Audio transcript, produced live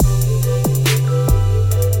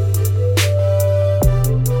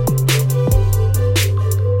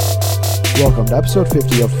Welcome to episode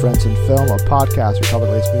 50 of Friends and Film, a podcast where cover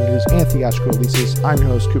the latest movie news and theatrical releases. I'm your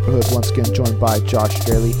host, Cooper Hood, once again joined by Josh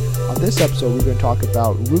Straley. On this episode, we're going to talk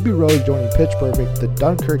about Ruby Rose joining Pitch Perfect, the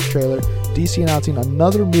Dunkirk trailer, DC announcing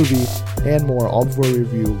another movie, and more, all before we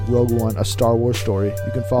review Rogue One, a Star Wars story.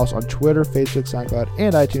 You can follow us on Twitter, Facebook, SoundCloud,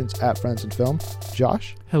 and iTunes at Friends and Film.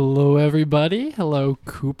 Josh? Hello, everybody. Hello,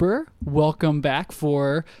 Cooper. Welcome back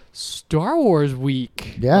for Star Wars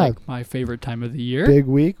week. Yeah. Like my favorite time of the year. Big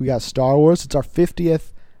week. We got Star Wars. It's our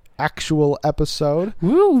 50th actual episode.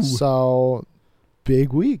 Woo! So,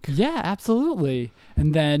 big week. Yeah, absolutely.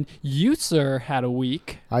 And then you, sir, had a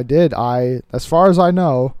week. I did. As far as I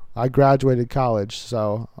know, I graduated college.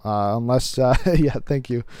 So, unless, yeah, thank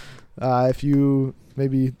you. If you,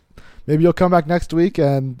 maybe you'll come back next week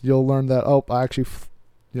and you'll learn that, I actually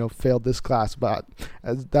failed this class, but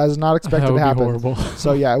that is not expected That would to happen. be horrible.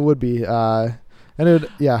 So yeah, it would be. It's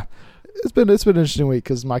been an interesting week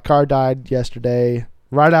because my car died yesterday,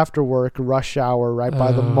 right after work, rush hour, right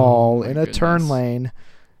by the mall, in a turn lane.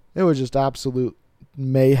 It was just absolute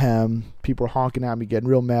mayhem. People were honking at me, getting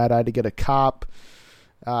real mad. I had to get a cop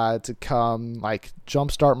to come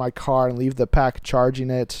jumpstart my car and leave the pack charging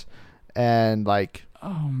it, and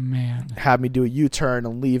oh man, had me do a U-turn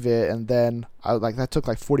and leave it, and then that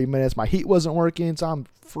took 40 minutes. My heat wasn't working, so I'm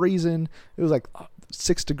freezing. It was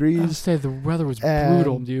 6 degrees. I would say the weather was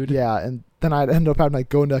brutal, dude. Yeah, and then I'd end up having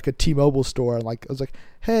go into a T-Mobile store, and I was like,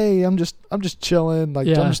 "Hey, I'm just chilling. I'm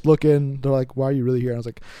just looking." They're like, "Why are you really here?" And I was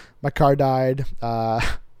like, "My car died.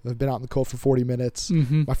 I've been out in the cold for 40 minutes.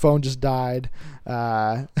 Mm-hmm. My phone just died."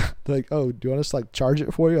 They're like, "Oh, do you want us to charge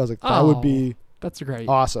it for you?" I was like, "That would be." That's great.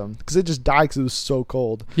 Awesome. Because it just died because it was so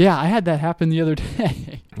cold. Yeah, I had that happen the other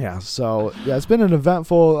day. Yeah, so it's been an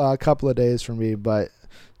eventful couple of days for me, but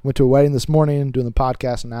went to a wedding this morning, doing the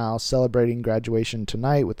podcast now, celebrating graduation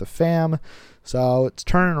tonight with the fam. So it's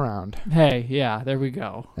turning around. Hey, yeah, there we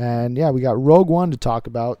go. And yeah, we got Rogue One to talk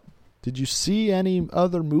about. Did you see any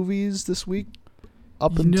other movies this week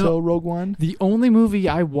up until Rogue One? The only movie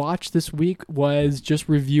I watched this week was just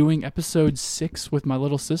reviewing episode 6 with my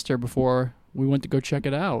little sister before we went to go check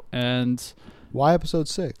it out. And why episode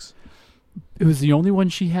 6? It was the only one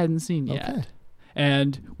she hadn't seen yet. Okay.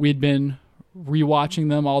 And we'd been rewatching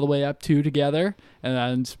them all the way up to together,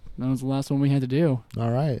 and that was the last one we had to do.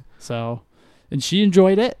 All right. So, and she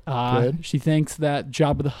enjoyed it. Good. She thinks that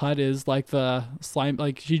Jabba the Hutt is the slime,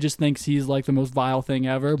 she just thinks he's the most vile thing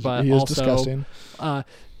ever, but he is also disgusting.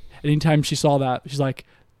 Anytime she saw that, she's like,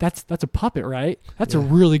 That's a puppet, right? That's a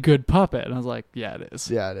really good puppet. And I was like, yeah, it is.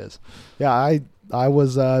 Yeah, it is. Yeah, I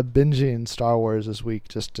was binging Star Wars this week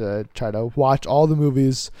just to try to watch all the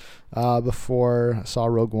movies before I saw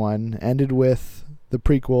Rogue One. Ended with the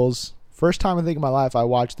prequels. First time I think in my life I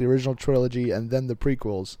watched the original trilogy and then the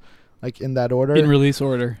prequels, in that order. In release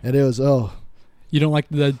order. And it was, You don't like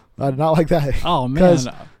the... I did not like that. Oh, man.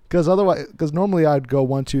 Because normally I'd go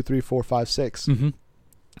 1, 2, 3, 4, 5, 6. Mm-hmm.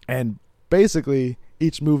 And basically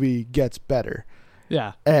each movie gets better.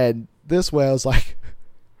 Yeah. And this way I was like,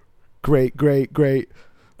 great. Yeah.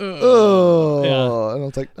 And I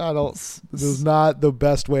was like, this is not the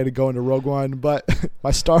best way to go into Rogue One, but my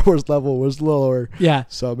Star Wars level was lower. Yeah.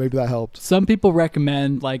 So maybe that helped. Some people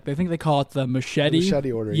recommend, I think they call it the machete. The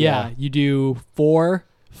machete order, yeah. You do 4,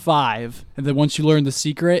 5, and then once you learn the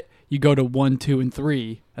secret, you go to 1, 2, and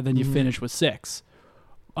 3, and then you finish with 6.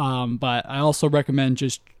 But I also recommend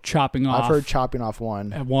just chopping off. I've heard chopping off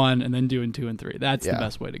 1 at 1 and then doing 2 and 3. That's the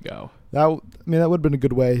best way to go. That would have been a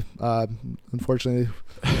good way. Unfortunately,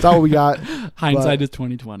 that's not what we got. Hindsight is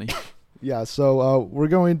 2020. Yeah, so we're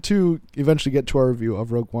going to eventually get to our review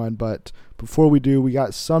of Rogue One, but before we do, we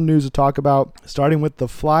got some news to talk about, starting with the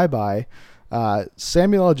flyby.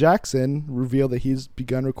 Samuel L. Jackson revealed that he's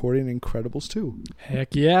begun recording Incredibles 2.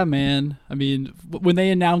 Heck yeah, man. I mean, when they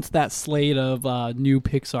announced that slate of new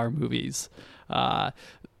Pixar movies,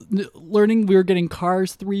 learning we were getting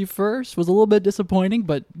Cars 3 first was a little bit disappointing,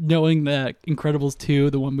 but knowing that Incredibles 2,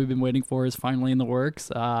 the one we've been waiting for, is finally in the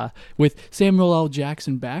works, with Samuel L.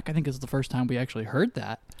 Jackson back, I think it's the first time we actually heard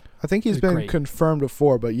that. I think he's been confirmed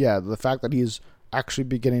before, but yeah, the fact that he's actually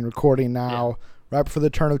beginning recording now, right before the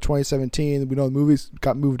turn of 2017, we know the movies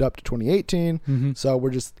got moved up to 2018, so we're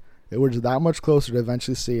just that much closer to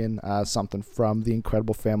eventually seeing something from the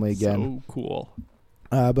Incredible family again. So cool.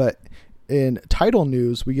 But in title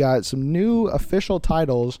news, we got some new official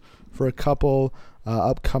titles for a couple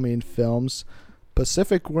upcoming films.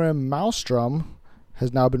 Pacific Rim Maelstrom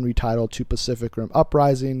has now been retitled to Pacific Rim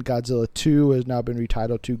Uprising. Godzilla 2 has now been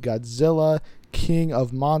retitled to Godzilla King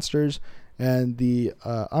of Monsters. And the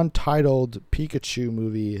untitled Pikachu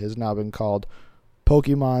movie has now been called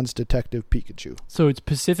Pokemon's Detective Pikachu. So it's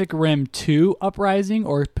Pacific Rim 2 Uprising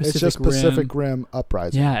or Pacific It's just Rim? Pacific Rim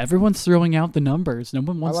Uprising. Yeah, everyone's throwing out the numbers. No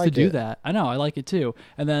one wants like to do it. that. I know, I like it too.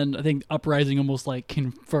 And then I think Uprising almost like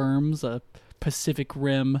confirms a Pacific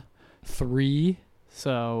Rim 3.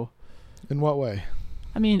 So, In what way?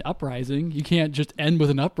 I mean, Uprising. You can't just end with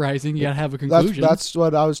an Uprising. You gotta have a conclusion. That's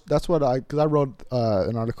what I because I wrote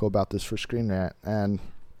an article about this for Screen Rant, and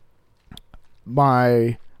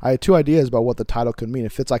I had two ideas about what the title could mean.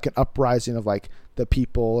 If it's like an uprising of like the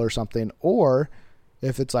people or something, or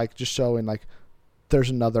if it's like just showing like there's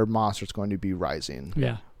another monster that's going to be rising.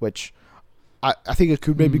 Yeah. Which I think it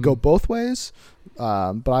could maybe go both ways,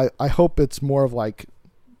 but I hope it's more of like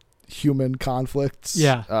human conflicts.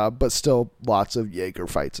 Yeah. But still lots of Jaeger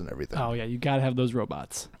fights and everything. Oh yeah, you gotta have those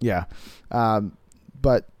robots. Yeah.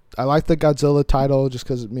 But I like the Godzilla title just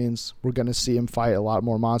because it means we're going to see him fight a lot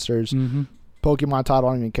more monsters. Mm-hmm. Pokemon title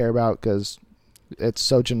I don't even care about because it's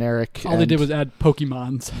so generic. All they did was add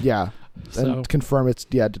Pokemons. Yeah. So. And confirm it's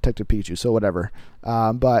Detective Pikachu, so whatever.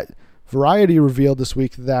 But Variety revealed this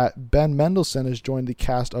week that Ben Mendelsohn has joined the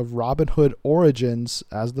cast of Robin Hood Origins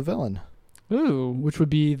as the villain. Ooh, which would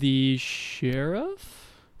be the sheriff?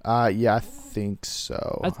 Yeah, I think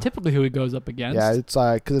so. That's typically who he goes up against. Yeah, it's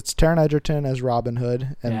because it's Taron Egerton as Robin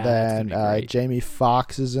Hood, and Yeah, that's gonna be then great. Jamie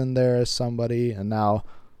Foxx is in there as somebody, and now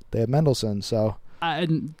they have Mendelsohn. So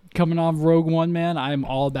And coming off Rogue One, man, I'm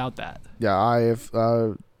all about that. yeah, I have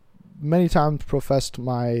many times professed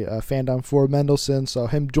my fandom for Mendelsohn, so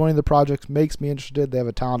him joining the project makes me interested. They have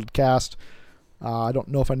a talented cast. I don't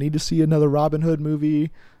know if I need to see another Robin Hood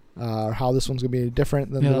movie, or how this one's going to be any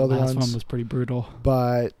different than Yeah, the the other last ones. one was pretty brutal.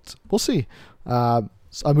 But we'll see. A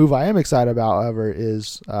move I am excited about, however,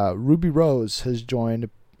 is Ruby Rose has joined,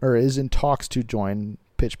 or is in talks to join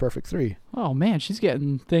Pitch Perfect 3. Oh man, she's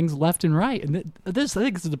getting things left and right, and I think this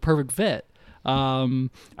is the perfect fit. I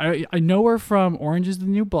know her from Orange Is the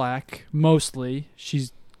New Black mostly.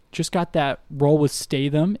 She's just got that role with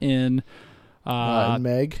Statham in And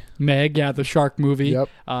Meg. Meg, yeah, the shark movie. Yep.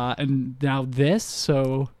 And now this,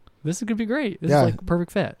 so this is gonna be great. This Yeah. is like a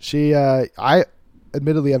perfect fit. She, I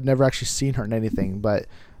admittedly have never actually seen her in anything, but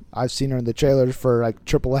I've seen her in the trailers for like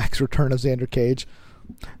Triple X Return of Xander Cage.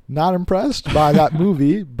 Not impressed by that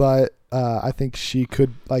movie, but I think she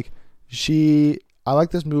could I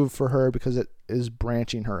like this move for her because it is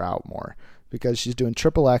branching her out more, because she's doing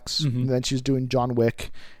Triple X, and then she's doing John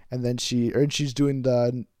Wick, and then she's doing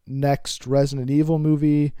the next Resident Evil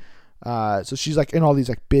movie. So she's like in all these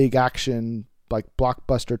like big action, like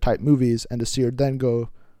blockbuster type movies, and to see her then go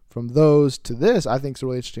from those to this, I think is a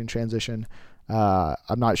really interesting transition.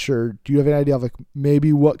 I'm not sure. Do you have any idea of like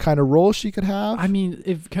maybe what kind of role she could have? I mean,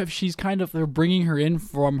 if she's kind of, they're bringing her in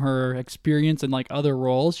from her experience in like other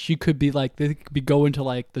roles, she could be like, they could be going to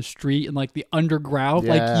like the street and like the underground,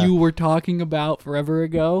 Yeah. like you were talking about forever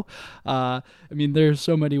ago. I mean, there's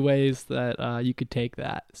so many ways that you could take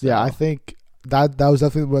that. So. Yeah, I think that was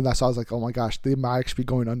definitely when I saw. I was like, oh my gosh, they might actually be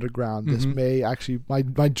going underground. This may actually,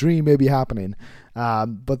 my dream may be happening.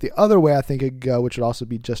 But the other way I think it could go, which would also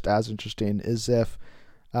be just as interesting, is if,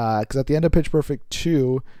 because at the end of Pitch Perfect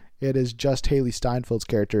 2, it is just Haley Steinfeld's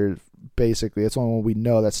character. Basically, it's the only one we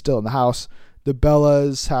know that's still in the house. The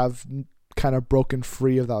Bellas have kind of broken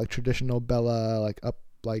free of that like traditional Bella, like up,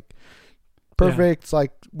 like perfect,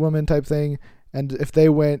 like woman type thing. And if they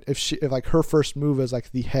went, if like her first move as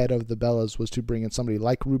like the head of the Bellas was to bring in somebody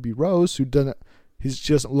like Ruby Rose, she doesn't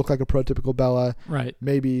look like a prototypical Bella. Right.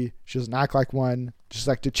 Maybe she doesn't act like one. Just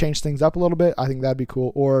like to change things up a little bit. I think that'd be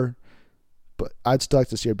cool. But I'd still like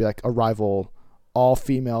to see her be like a rival, all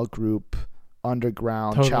female group,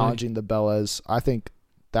 underground, Totally. challenging the Bellas. I think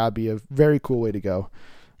that'd be a very cool way to go.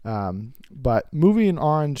 But moving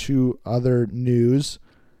on to other news.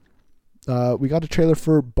 We got a trailer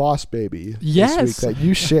for Boss Baby Yes. this week that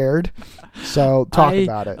you shared. So talk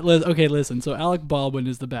about it. Okay, listen. So Alec Baldwin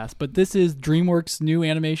is the best, but this is DreamWorks' new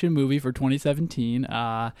animation movie for 2017,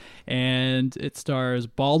 and it stars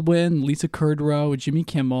Baldwin, Lisa Kudrow, Jimmy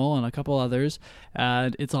Kimmel, and a couple others.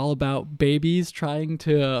 And it's all about babies trying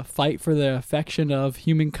to fight for the affection of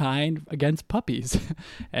humankind against puppies.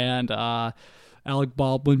 And Alec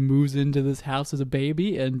Baldwin moves into this house as a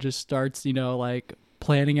baby and just starts, like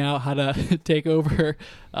planning out how to take over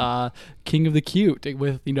King of the Cute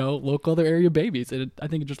with, local other area babies. And I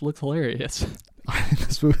think it just looks hilarious.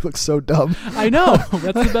 This movie looks so dumb. I know.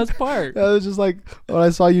 That's the best part. I was just like, when I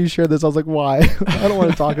saw you share this, I was like, why? I don't want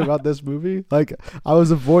to talk about this movie. Like, I was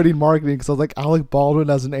avoiding marketing because I was like, Alec Baldwin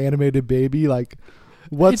as an animated baby, like,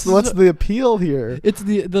 what's the appeal here? It's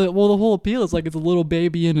the whole appeal is like it's a little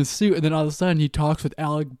baby in a suit, and then all of a sudden he talks with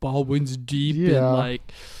Alec Baldwin's deep and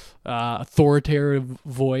like authoritative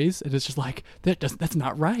voice, and it's just like that's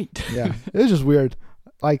not right. Yeah, it was just weird.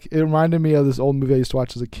 Like, it reminded me of this old movie I used to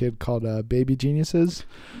watch as a kid called Baby Geniuses.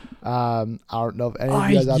 I don't know if any of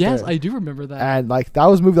you guys out there. Yes, I do remember that. And like, that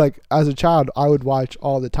was a movie, like, as a child I would watch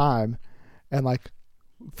all the time, and like,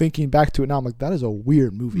 thinking back to it now, I'm like, that is a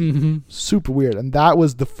weird movie. Mm-hmm. Super weird. And that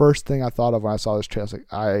was the first thing I thought of when I saw this trailer.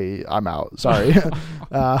 I was like, I'm out. Sorry.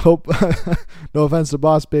 Hope no offense to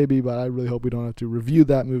Boss Baby, but I really hope we don't have to review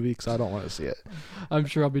that movie because I don't want to see it. I'm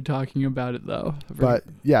sure I'll be talking about it though. But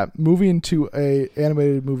yeah, moving to a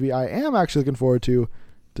animated movie I am actually looking forward to,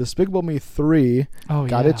 Despicable Me 3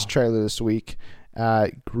 got its trailer this week.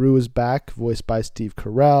 Gru is back, voiced by Steve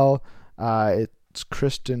Carell. It's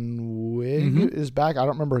Kristen Wiig is back. I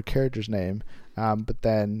don't remember her character's name, but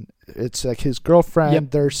then it's like his girlfriend.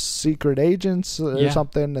 Yep. They're secret agents or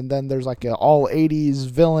something, and then there's like an all 80s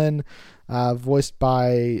villain voiced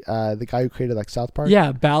by the guy who created like South Park.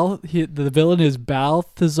 Yeah, the villain is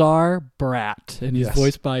Balthazar Brat, and he's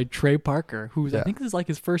voiced by Trey Parker, who I think this is like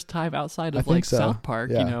his first time outside of like South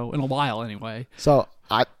Park, in a while anyway. So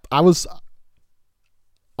I was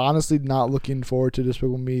honestly not looking forward to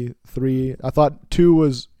Despicable Me 3. I thought 2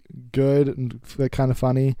 was good and like kind of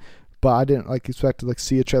funny, but I didn't like expect to like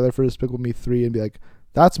see a trailer for Despicable Me 3 and be like,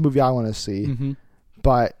 that's a movie I want to see. Mm-hmm.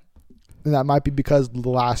 But that might be because the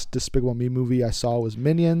last Despicable Me movie I saw was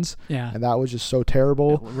Minions, and that was just so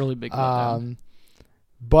terrible. Yeah, really big letdown.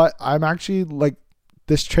 But I'm actually like,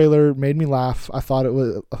 this trailer made me laugh. I thought it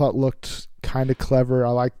looked kind of clever. I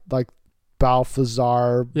like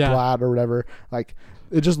Balthazar Blat or whatever. Like,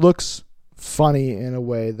 it just looks funny in a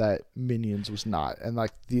way that Minions was not, and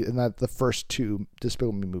like the first two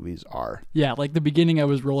Despicable Me movies are. Yeah, like the beginning, I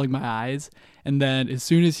was rolling my eyes, and then as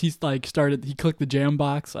soon as he clicked the jam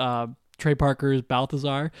box. Trey Parker's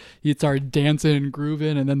Balthazar, he started dancing and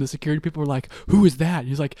grooving, and then the security people were like, who is that? And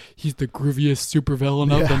he's like, he's the grooviest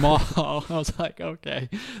supervillain of them all. I was like, okay,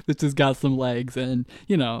 this has got some legs. And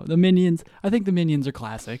the Minions, I think the Minions are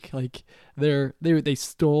classic. Like, they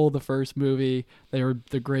stole the first movie, they're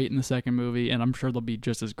great in the second movie, and I'm sure they'll be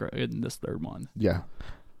just as great in this third one. Yeah,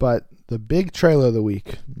 but the big trailer of the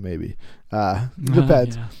week, maybe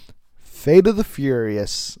depends. Fate of the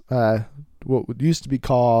Furious, what used to be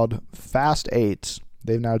called Fast 8,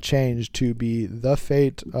 they've now changed to be The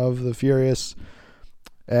Fate of the Furious,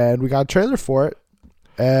 and we got a trailer for it.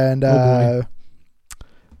 And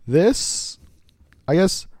this, I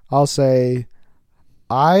guess I'll say,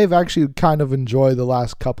 I've actually kind of enjoyed the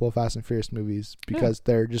last couple of Fast and Furious movies because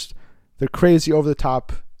they're crazy over the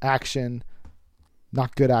top action,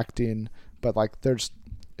 not good acting, but like they're just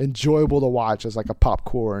enjoyable to watch as like a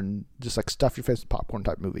popcorn, just like stuff your face with popcorn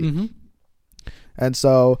type movie. Mm-hmm. And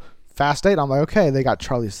so Fast 8, I'm like, okay, they got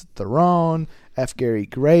Charlize Theron, F. Gary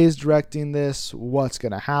Gray's directing this. What's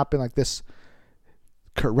going to happen? Like this,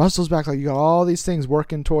 Kurt Russell's back. Like, you got all these things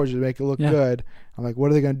working towards you to make it look good. I'm like,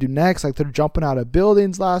 what are they going to do next? Like, they're jumping out of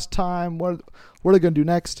buildings last time. What are they going to do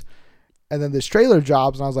next? And then this trailer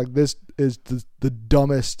drops, and I was like, this is the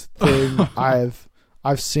dumbest thing I've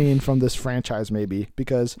seen from this franchise, maybe,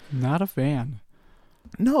 because not a fan.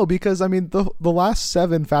 No, because I mean the last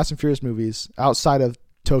 7 Fast and Furious movies outside of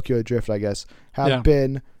Tokyo Drift, I guess, have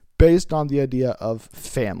been based on the idea of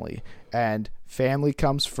family, and family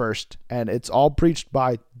comes first, and it's all preached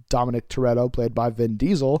by Dominic Toretto, played by Vin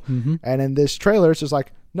Diesel. Mm-hmm. And in this trailer, it's just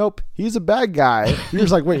like, nope, he's a bad guy. You're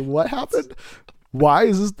just like, wait, what happened? Why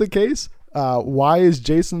is this the case? Why is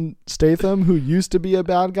Jason Statham, who used to be a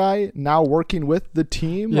bad guy, now working with the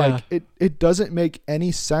team? Like, it doesn't make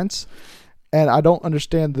any sense. And I don't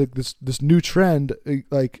understand this new trend,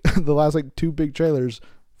 like the last 2 big trailers,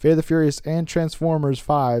 Fate of the Furious and Transformers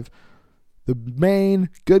 5. The main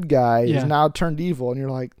good guy is now turned evil, and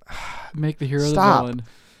you're like, make the hero stop. The villain.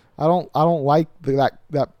 I don't like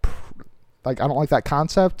that I don't like that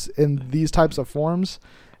concept in these types of forms.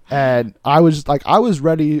 And I was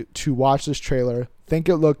ready to watch this trailer, think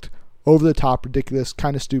it looked over the top, ridiculous,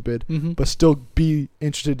 kind of stupid, but still be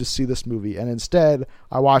interested to see this movie. And instead,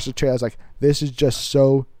 I watched the trailer. I was like, this is just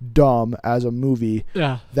so dumb as a movie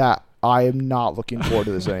that I am not looking forward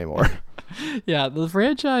to this anymore. Yeah, the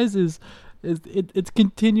franchise is it's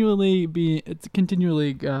continually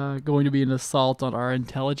going to be an assault on our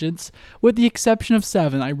intelligence, with the exception of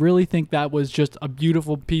 7. I really think that was just a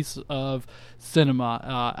beautiful piece of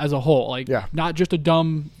cinema as a whole. Like, not just a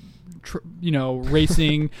dumb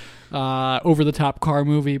racing, over the top car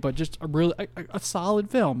movie, but just a solid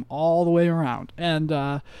film all the way around.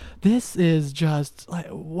 And this is just like,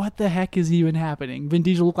 what the heck is even happening? Vin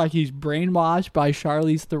Diesel looked like he's brainwashed by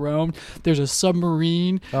Charlize Theron. There's a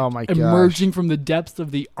submarine emerging from the depths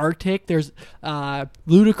of the Arctic. There's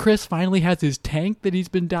Ludacris finally has his tank that he's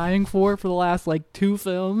been dying for the last like 2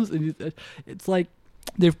 films, and it's like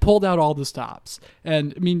they've pulled out all the stops.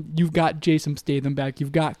 And I mean, you've got Jason Statham back,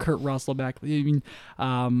 you've got Kurt Russell back. I mean,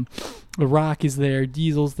 The Rock is there,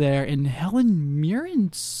 Diesel's there, and Helen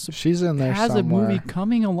Mirren, she's in there has somewhere. a movie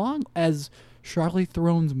coming along as Charlize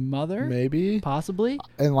Theron's mother, maybe, possibly.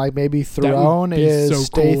 And like maybe Theron is so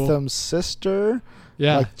Statham's sister.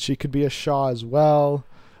 Yeah, like she could be a Shaw as well.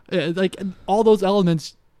 Like all those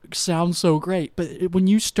elements sound so great, but when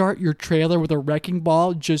you start your trailer with a wrecking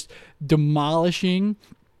ball just demolishing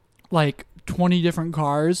like 20 different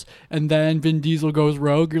cars, and then Vin Diesel goes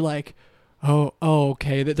rogue, you're like, oh,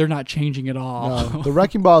 okay, they're not changing at all. No, the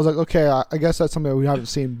wrecking ball is like, okay, I guess that's something that we haven't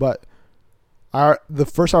seen, but the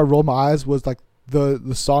first time I rolled my eyes was like the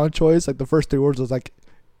song choice. Like the first 3 words was like,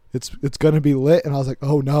 it's gonna be lit, and I was like,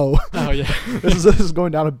 oh no. Oh yeah. this is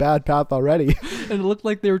going down a bad path already. And it looked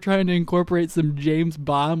like they were trying to incorporate some James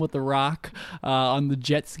Bond with The Rock on the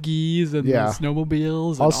jet skis and the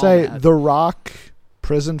snowmobiles. I'll say The Rock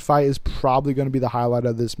prison fight is probably going to be the highlight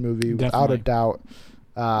of this movie, without a doubt.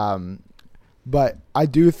 But I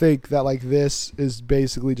do think that like this is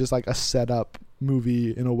basically just like a setup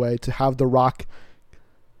movie in a way to have The Rock.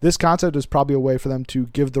 This concept is probably a way for them to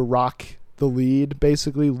give The Rock the lead,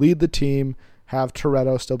 basically lead the team, have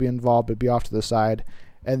Toretto still be involved but be off to the side,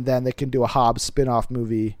 and then they can do a Hobbs spin-off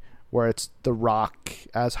movie where it's The Rock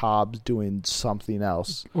as Hobbs doing something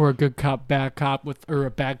else, or a good cop bad cop or a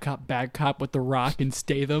bad cop with The Rock and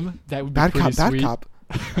Statham. That would be bad pretty cop sweet. bad cop.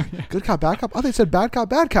 Good cop bad cop. Oh, they said bad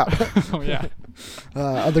cop. Oh yeah.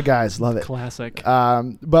 Other guys love it. Classic.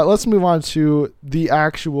 But let's move on to the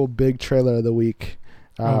actual big trailer of the week.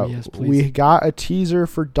 Yes, please. We got a teaser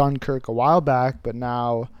for Dunkirk a while back, but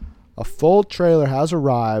now a full trailer has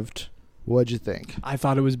arrived. What'd you think? I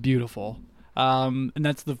thought it was beautiful. And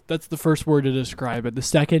that's the first word to describe it. The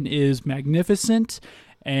second is magnificent,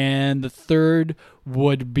 and the third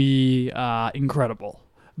would be incredible.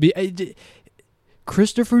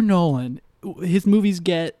 Christopher Nolan, his movies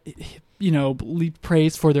get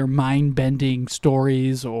praise for their mind-bending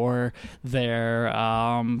stories or their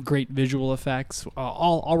great visual effects,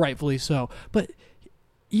 all rightfully so. But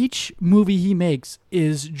each movie he makes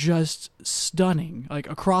is just stunning, like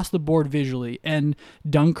across the board visually, and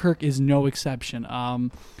Dunkirk is no exception.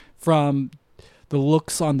 From the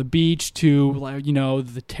looks on the beach to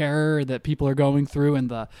the terror that people are going through, and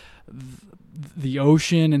the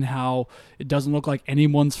ocean, and how it doesn't look like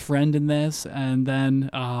anyone's friend in this, and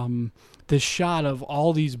then this shot of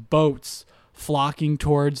all these boats flocking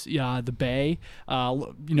towards the bay,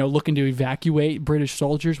 looking to evacuate British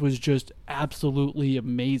soldiers, was just absolutely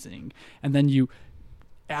amazing. And then you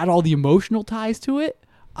add all the emotional ties to it.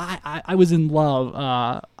 I was in love.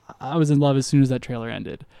 I was in love as soon as that trailer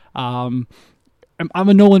ended. I'm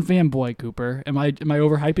a Nolan fanboy, Cooper. Am I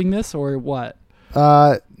overhyping this or what?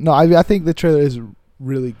 No, I think the trailer is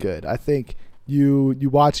really good. I think you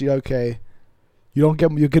watch it, okay, you don't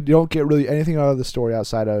get really anything out of the story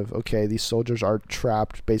outside of, okay, these soldiers are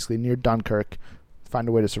trapped basically near Dunkirk, find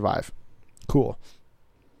a way to survive. Cool.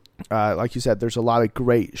 Like you said, there's a lot of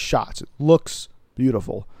great shots. It looks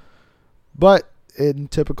beautiful, but in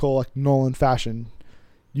typical like Nolan fashion,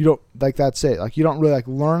 you don't like, that's it. Like you don't really like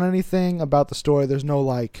learn anything about the story. There's no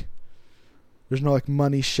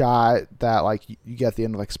money shot that like you get at the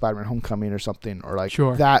end of like Spider-Man Homecoming or something, or like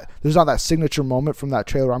that. There's not that signature moment from that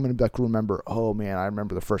trailer. I'm going to be like, remember, oh man, I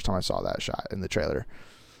remember the first time I saw that shot in the trailer.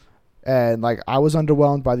 And like I was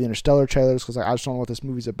underwhelmed by the Interstellar trailers because like, I just don't know what this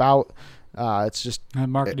movie's about. It's just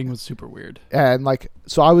marketing was super weird. And like,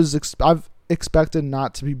 so I've expected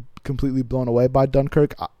not to be completely blown away by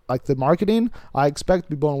Dunkirk. Like the marketing, I expect to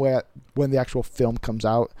be blown away when the actual film comes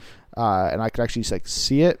out. And I could actually like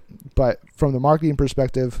see it, but from the marketing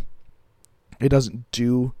perspective, it doesn't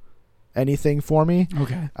do anything for me.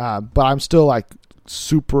 Okay. But I'm still like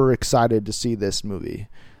super excited to see this movie.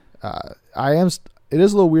 It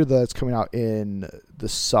is a little weird that it's coming out in the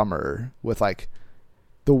summer with like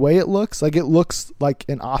the way it looks. Like it looks like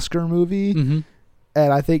an Oscar movie, and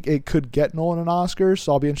I think it could get Nolan an Oscar.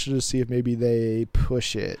 So I'll be interested to see if maybe they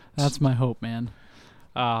push it. That's my hope, man.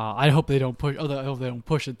 I hope they don't push. I hope they don't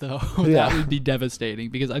push it though. Yeah. That would be devastating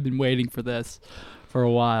because I've been waiting for this for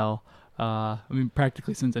a while. I mean,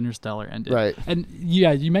 practically since Interstellar ended. Right. And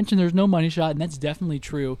yeah, you mentioned there's no money shot, and that's definitely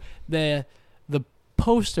true. The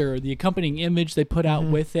poster, the accompanying image they put out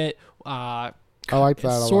with it. I like that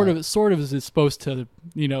a sort lot. of is supposed to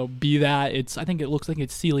be that. I think it looks like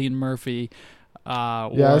it's Cillian Murphy.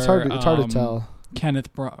 It's hard to tell.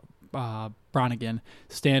 Kenneth Branagh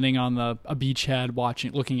standing on a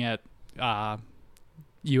beachhead, looking at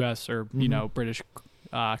U.S. or British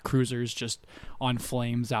cruisers just on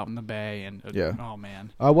flames out in the bay, and oh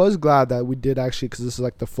man, I was glad that we did actually, because this is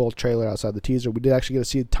like the full trailer outside the teaser. We did actually get to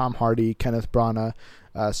see Tom Hardy, Kenneth Branagh,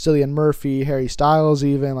 Cillian Murphy, Harry Styles,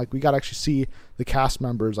 even like we got to actually see the cast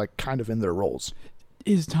members like kind of in their roles.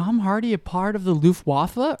 Is Tom Hardy a part of the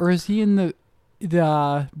Luftwaffe, or is he in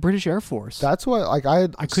the British Air Force? That's what I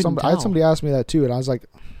had somebody ask me that too, and I was like,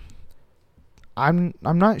 I'm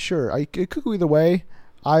not sure. It could go either way.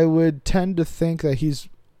 I would tend to think that he's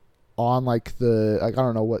on like I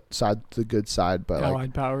don't know what side, the good side, but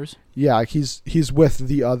Allied powers. Yeah, like he's with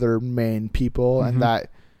the other main people, and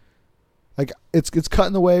that like it's cut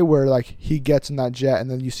in the way where like he gets in that jet,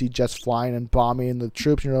 and then you see jets flying and bombing the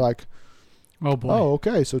troops, and you're like, oh boy, oh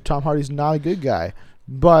okay, so Tom Hardy's not a good guy,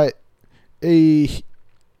 but I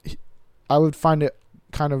would find it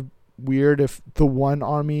kind of weird if the one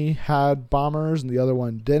army had bombers and the other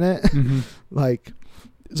one didn't. Like.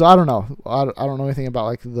 So I don't know. I don't know anything about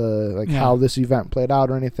like how this event played out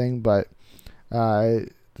or anything, but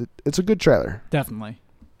it's a good trailer. Definitely.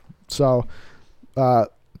 So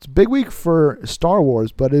it's a big week for Star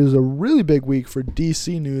Wars, but it is a really big week for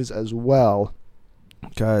DC news as well,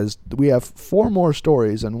 because we have 4 more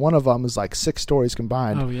stories, and one of them is like 6 stories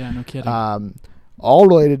combined. Oh yeah, no kidding. All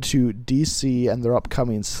related to DC and their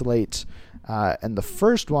upcoming slate. And the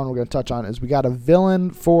first one we're going to touch on is we got a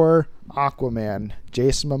villain for Aquaman.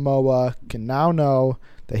 Jason Momoa can now know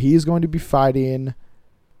that he's going to be fighting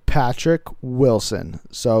Patrick Wilson.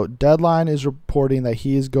 So Deadline is reporting that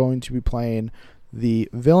he is going to be playing the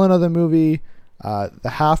villain of the movie, the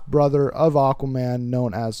half-brother of Aquaman,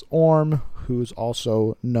 known as Orm, who's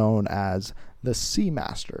also known as the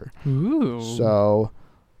Seamaster. Ooh. So...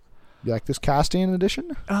 you like this casting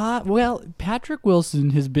addition? Well, Patrick Wilson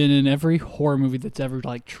has been in every horror movie that's ever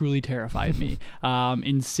like truly terrified me.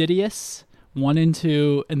 Insidious 1 and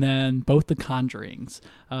 2, and then both the Conjurings.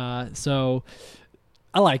 So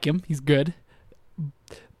I like him. He's good.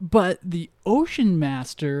 But the Ocean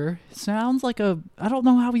Master sounds like I don't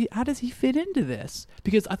know how does he fit into this?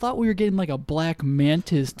 Because I thought we were getting like a Black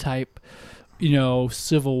Mantis type,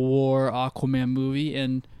 Civil War Aquaman movie,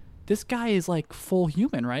 and this guy is like full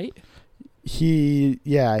human, right? He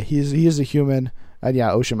is a human, and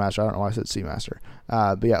Ocean Master. I don't know why I said Seamaster,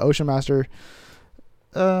 but Ocean Master.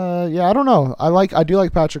 I don't know. I do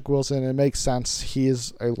like Patrick Wilson. It makes sense. He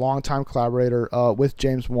is a longtime collaborator with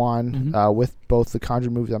James Wan, with both the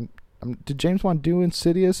Conjuring movies. Did James Wan do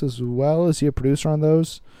Insidious as well? Is he a producer on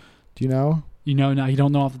those? Do you know? No, you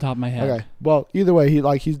don't know off the top of my head. Okay. Well, either way,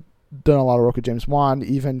 he's done a lot of work with James Wan,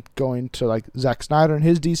 even going to like Zack Snyder and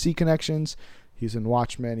his DC connections. He's in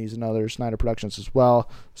Watchmen. He's in other Snyder productions as well.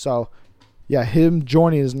 So, him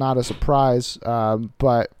joining is not a surprise.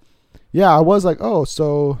 But, I was like, oh,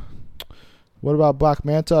 so what about Black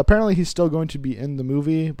Manta? Apparently he's still going to be in the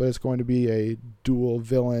movie, but it's going to be a dual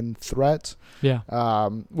villain threat. Yeah.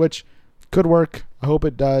 Which could work. I hope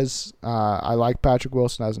it does. I like Patrick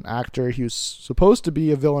Wilson as an actor. He was supposed to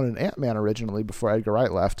be a villain in Ant-Man originally before Edgar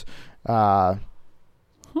Wright left. But...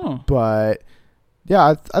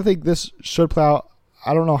 I think this should play out.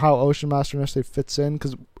 I don't know how Ocean Master necessarily fits in,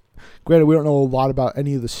 because granted, we don't know a lot about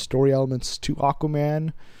any of the story elements to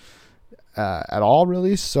Aquaman at all,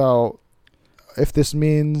 really. So if this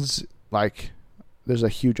means like there's a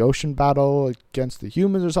huge ocean battle against the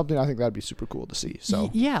humans or something, I think that'd be super cool to see.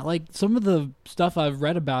 So like some of the stuff I've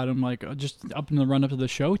read about him, like just up in the run up to the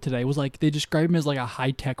show today, was like they describe him as like a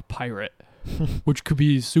high-tech pirate, which could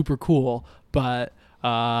be super cool, but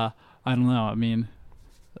I don't know. I mean,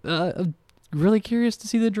 really curious to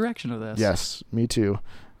see the direction of this. Yes, me too.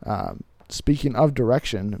 Speaking of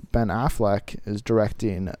direction, Ben Affleck is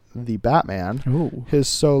directing The Batman, his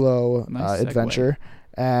solo adventure.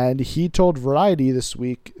 And he told Variety this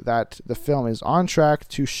week that the film is on track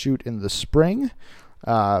to shoot in the spring,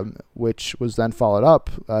 which was then followed up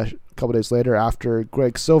a couple days later after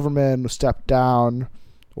Greg Silverman stepped down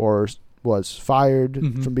or was fired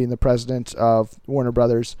from being the president of Warner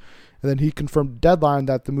Brothers. And then he confirmed Deadline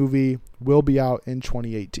that the movie will be out in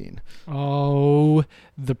 2018. Oh,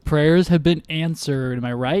 the prayers have been answered. Am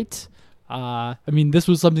I right? I mean, this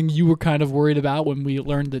was something you were kind of worried about when we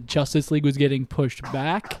learned that Justice League was getting pushed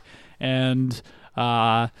back, and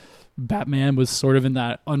Batman was sort of in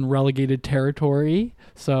that unrelegated territory.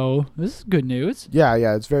 So this is good news.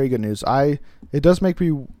 Yeah, it's very good news. I it does make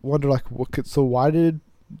me wonder, like, so why did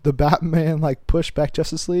the Batman like push back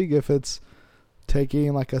Justice League if it's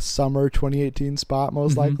taking like a summer 2018 spot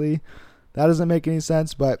most likely? That doesn't make any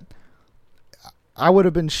sense. But I would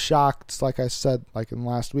have been shocked, like I said, like in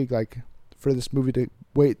last week, like for this movie to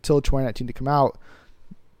wait till 2019 to come out,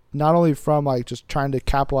 not only from like just trying to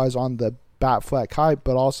capitalize on the Batfleck hype,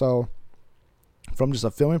 but also from just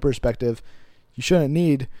a filming perspective. You shouldn't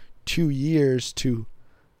need 2 years to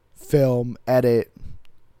film, edit,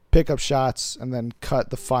 pick up shots, and then cut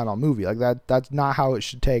the final movie. Like that's not how it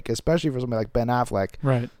should take, especially for somebody like Ben Affleck.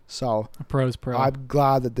 Right. So a pro's pro. I'm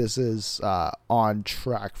glad that this is on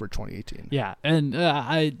track for 2018. Yeah, and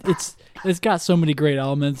it's got so many great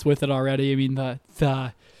elements with it already. I mean,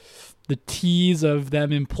 the tease of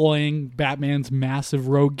them employing Batman's massive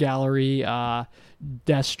rogue gallery,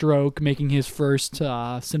 Deathstroke making his first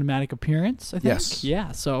cinematic appearance, I think. Yes.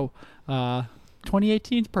 Yeah, so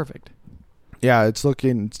 2018 is perfect. Yeah, it's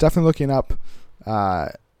definitely looking up.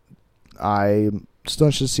 I'm still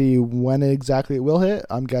interested to see when exactly it will hit.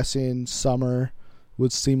 I'm guessing summer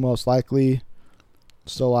would seem most likely.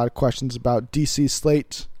 Still a lot of questions about DC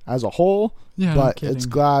slate as a whole. Yeah, but no I'm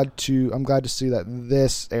glad to see that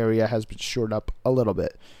this area has been shored up a little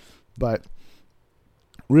bit. But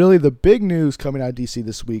really the big news coming out of DC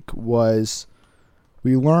this week was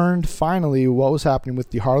we learned finally what was happening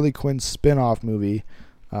with the Harley Quinn spin-off movie.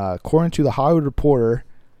 According to the Hollywood Reporter,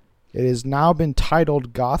 it has now been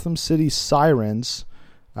titled Gotham City Sirens,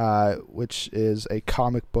 which is a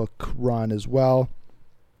comic book run as well.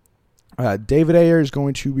 David Ayer is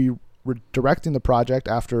going to be directing the project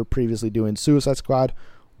after previously doing Suicide Squad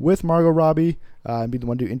with Margot Robbie and be the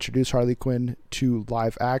one to introduce Harley Quinn to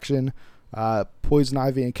live action. Poison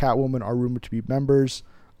Ivy and Catwoman are rumored to be members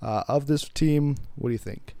of this team. What do you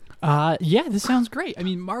think? Yeah, this sounds great. I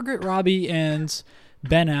mean, Margot Robbie and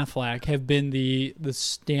Ben Affleck have been the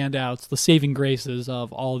standouts, the saving graces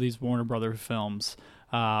of all of these Warner Brother films,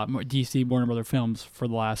 DC Warner Brother films for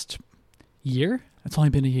the last year. It's only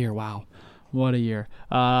been a year. Wow. What a year.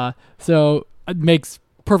 So it makes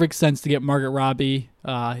perfect sense to get Margot Robbie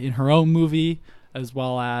in her own movie, as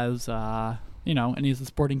well as, any of the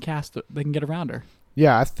supporting cast that they can get around her.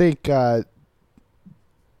 Yeah, I think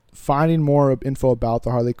finding more info about the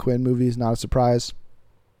Harley Quinn movie is not a surprise.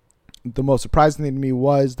 The most surprising thing to me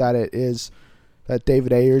was that that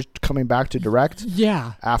David Ayer's coming back to direct.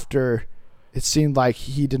 Yeah. After it seemed like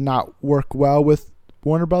he did not work well with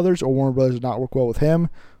Warner Brothers, or Warner Brothers did not work well with him.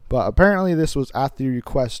 But apparently this was at the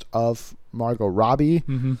request of Margot Robbie.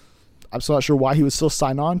 Mm-hmm. I'm still not sure why he would still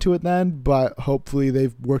sign on to it then, but hopefully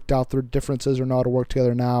they've worked out their differences or know how to work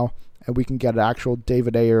together now, and we can get an actual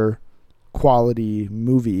David Ayer quality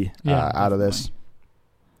movie out of this.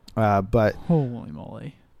 But holy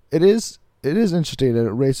moly. It is interesting, and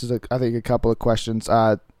it raises, I think, a couple of questions.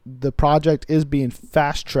 The project is being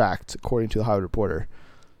fast-tracked, according to the Hollywood Reporter.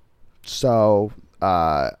 So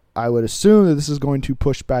I would assume that this is going to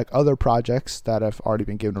push back other projects that have already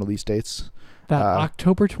been given release dates. That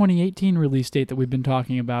October 2018 release date that we've been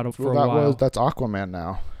talking about for a while. That's Aquaman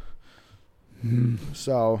now.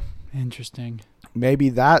 So interesting. Maybe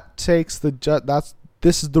that takes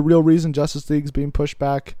this is the real reason Justice League is being pushed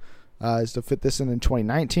back. Is to fit this in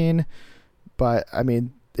 2019. But, I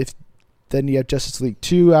mean, if then you have Justice League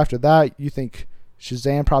 2 after that, you think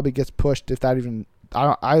Shazam probably gets pushed, if that even...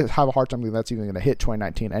 I have a hard time thinking that's even going to hit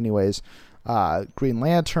 2019 anyways. Green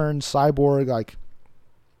Lantern, Cyborg, like,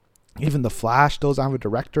 even The Flash, those have a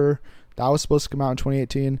director. That was supposed to come out in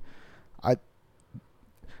 2018.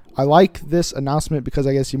 I like this announcement because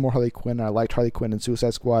I get to see more Harley Quinn. I liked Harley Quinn and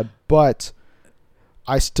Suicide Squad, but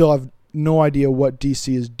I still have no idea what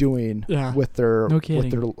DC is doing with their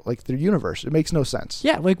universe. It makes no sense.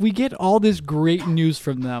 Yeah, like we get all this great news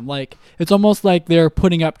from them. Like it's almost like they're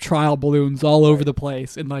putting up trial balloons all over the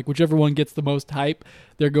place, and like whichever one gets the most hype,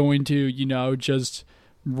 they're going to just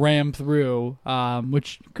ram through,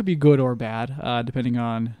 which could be good or bad, depending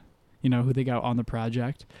on who they got on the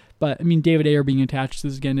project. But I mean, David Ayer being attached to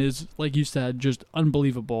this again is, like you said, just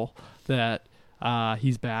unbelievable that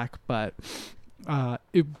he's back. But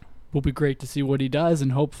it will be great to see what he does,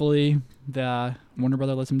 and hopefully the Warner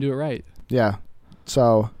Brother lets him do it right. Yeah.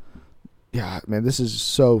 So, yeah, man, this is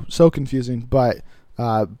so confusing. But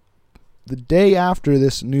the day after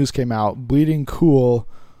this news came out, Bleeding Cool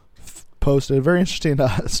posted a very interesting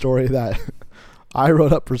story that I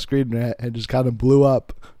wrote up for ScreenRant and just kind of blew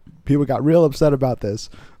up. People got real upset about this.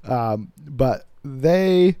 But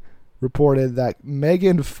they reported that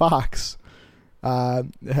Megan Fox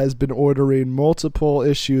has been ordering multiple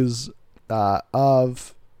issues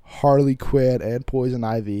of Harley Quinn and Poison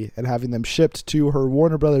Ivy and having them shipped to her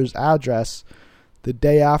Warner Brothers address the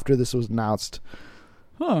day after this was announced,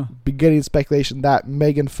 beginning speculation that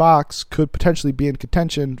Megan Fox could potentially be in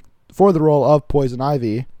contention for the role of Poison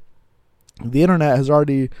Ivy. The internet has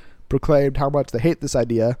already proclaimed how much they hate this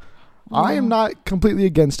idea. I am not completely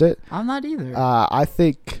against it. I'm not either. I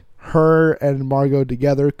think her and Margot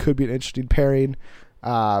together could be an interesting pairing.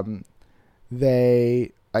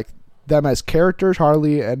 They like them as characters.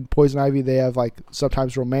 Harley and Poison Ivy, they have like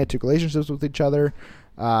sometimes romantic relationships with each other.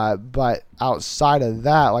 But outside of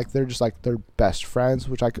that, like they're just like they're best friends,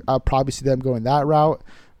 which I'll probably see them going that route.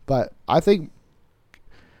 But I think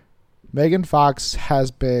Megan Fox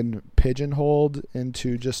has been pigeonholed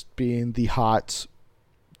into just being the hot,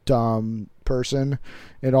 dumb person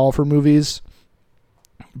in all of her movies.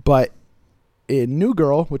 But in New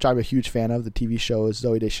Girl, which I'm a huge fan of, the TV show is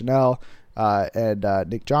Zooey Deschanel and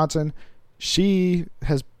Nick Johnson. She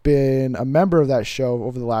has been a member of that show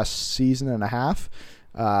over the last season and a half.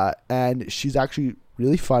 And she's actually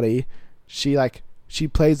really funny. She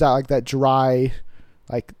plays that dry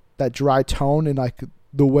tone in like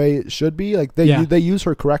the way it should be. Like they use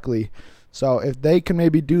her correctly. So if they can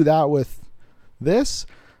maybe do that with this,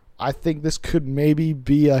 I think this could maybe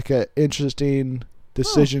be like an interesting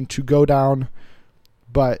decision to go down.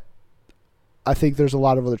 But I think there's a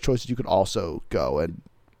lot of other choices you could also go and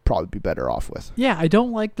probably be better off with. Yeah, I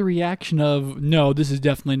don't like the reaction of, no, this is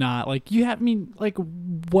definitely not. Like,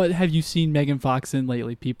 what have you seen Megan Fox in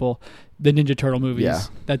lately, people? The Ninja Turtle movies. Yeah.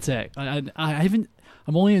 That's it. I haven't,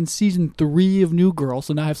 I'm only in season 3 of New Girl,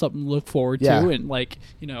 so now I have something to look forward to and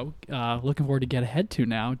looking forward to get ahead to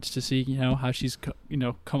now just to see, how she's,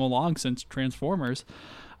 come along since Transformers.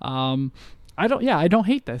 I don't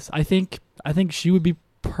hate this. I think she would be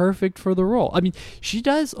perfect for the role. I mean, she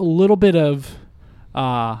does a little bit of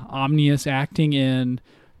omnious acting in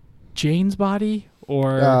Jane's Body,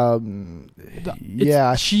 or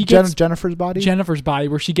Jennifer's Body. Jennifer's Body,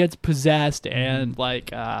 where she gets possessed and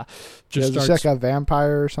just starts like a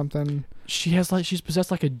vampire or something. She's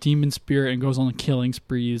possessed like a demon spirit and goes on killing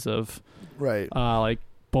sprees of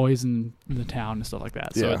boys in the town and stuff like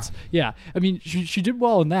that. So I mean, she did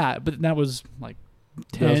well in that, but that was like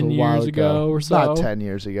 10 years ago or so. Not 10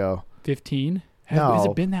 years ago. 15. Has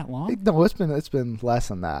it been that long? No, it's been less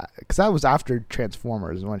than that, because that was after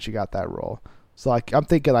Transformers when she got that role. So like I'm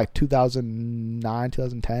thinking like 2009,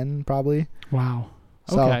 2010 probably. Wow.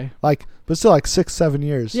 So, okay. But still like 6-7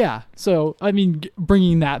 years. Yeah. So I mean,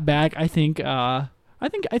 bringing that back, I think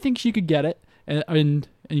she could get it and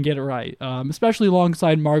get it right, especially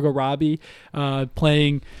alongside Margot Robbie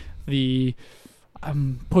playing the.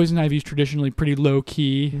 Poison Ivy's traditionally pretty low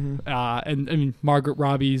key, and I mean Margaret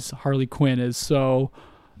Robbie's Harley Quinn is so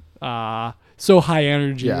high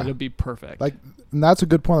energy that it'll be perfect. And that's a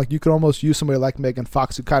good point. Like you could almost use somebody like Megan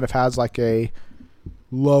Fox, who kind of has like a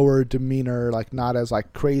lower demeanor, like not as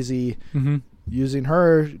like crazy. Using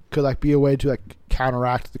her could like be a way to like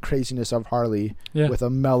counteract the craziness of Harley with a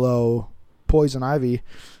mellow Poison Ivy.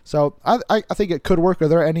 So I think it could work. Are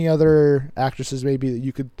there any other actresses maybe that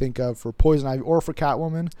you could think of for Poison Ivy or for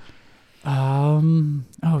Catwoman? Oh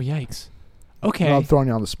yikes. Okay. Well, I'm throwing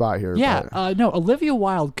you on the spot here. Yeah. No, Olivia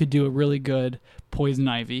Wilde could do a really good Poison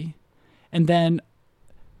Ivy. And then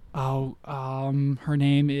her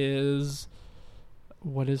name is,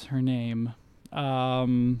 what is her name?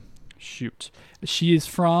 Shoot. She is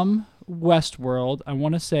from Westworld. I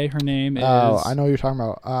want to say her name is... Oh, I know what you're talking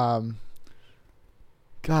about.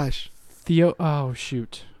 Gosh. Theo. Oh,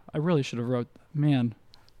 shoot. I really should have wrote... Man.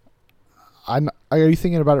 Are you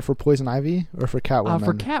thinking about it for Poison Ivy or for Catwoman?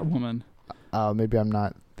 For Catwoman. Maybe I'm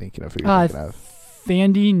not thinking of who you're thinking of.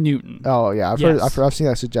 Thandie Newton. Oh, yeah. I've seen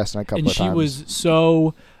that suggestion a couple of times. And she was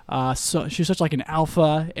so she was such like an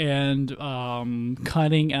alpha and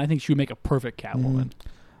cunning, and I think she would make a perfect Catwoman.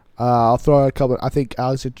 I'll throw out a couple. I think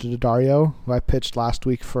Alexandra Daddario, who I pitched last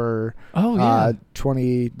week for all-female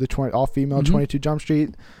 22 Jump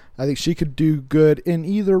Street. I think she could do good in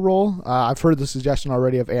either role. I've heard the suggestion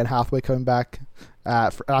already of Anne Hathaway coming back.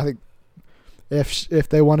 I think if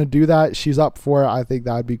they want to do that, she's up for it. I think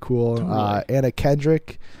that would be cool. Totally. Anna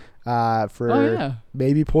Kendrick for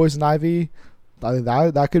maybe Poison Ivy. I think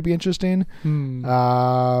that could be interesting.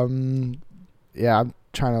 I'm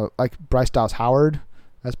trying to like Bryce Dallas Howard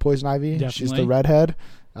as Poison Ivy. Definitely. She's the redhead.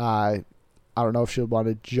 I don't know if she'll want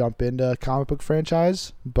to jump into a comic book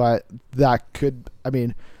franchise, but that could. I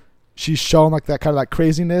mean, she's shown like that kind of like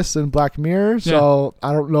craziness in Black Mirror, so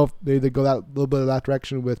I don't know if they go that little bit of that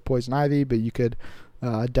direction with Poison Ivy, but you could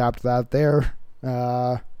adapt that there.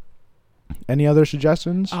 Any other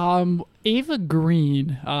suggestions? Ava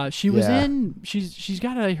Green. She was Yeah. in. She's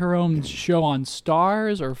got her own show on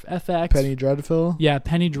Stars or FX. Penny Dreadful. Yeah,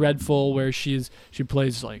 Penny Dreadful, where she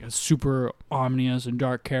plays like a super ominous and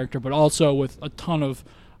dark character, but also with a ton of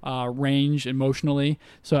range emotionally.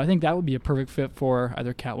 So I think that would be a perfect fit for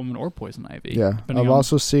either Catwoman or Poison Ivy. Yeah, depending I've on-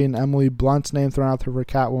 also seen Emily Blunt's name thrown out there for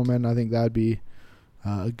Catwoman. I think that'd be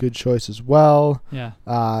a good choice as well. Yeah.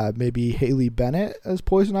 Maybe Haley Bennett as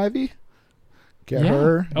Poison Ivy. Get Yeah.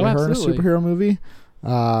 her Oh, in a absolutely. superhero movie.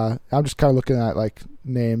 I'm just kind of looking at like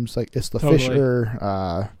names like Isla Totally. Fisher.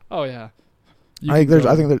 Oh yeah. I think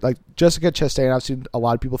there's like Jessica Chastain. I've seen a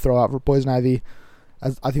lot of people throw out for Poison Ivy.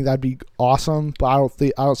 I think that'd be awesome, but I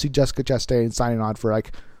don't see Jessica Chastain signing on for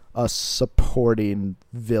like a supporting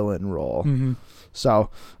villain role. Mm-hmm. So,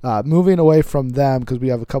 moving away from them, because we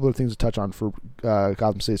have a couple of things to touch on for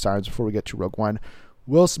Gotham City Sirens before we get to Rogue One.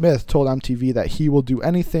 Will Smith told MTV that he will do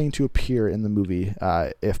anything to appear in the movie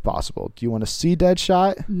if possible. Do you want to see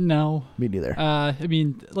Deadshot? No. Me neither. I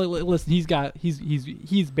mean, listen,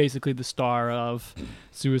 he's basically the star of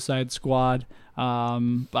Suicide Squad. But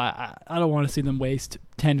I don't want to see them waste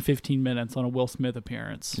 10, 15 minutes on a Will Smith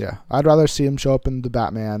appearance. Yeah, I'd rather see him show up in the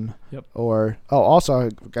Batman. Yep. Also, I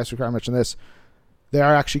guess we can't mention this. They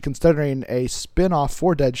are actually considering a spin-off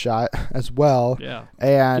for Deadshot as well. Yeah.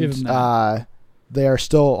 And Give him that. they are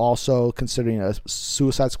still also considering a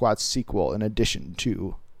Suicide Squad sequel in addition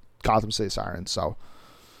to Gotham City Sirens. So,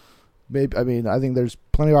 I think there's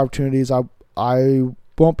plenty of opportunities. I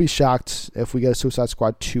won't be shocked if we get a Suicide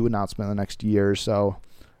Squad 2 announcement in the next year or so.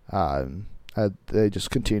 They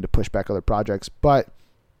just continue to push back other projects. But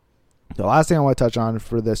the last thing I want to touch on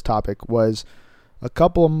for this topic was a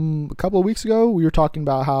couple of weeks ago, we were talking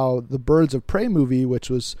about how the Birds of Prey movie,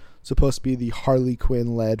 which was supposed to be the Harley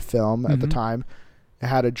Quinn-led film at the time, it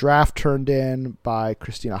had a draft turned in by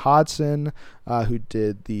Christina Hodson, who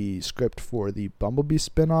did the script for the Bumblebee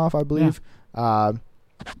spinoff, I believe. Yeah.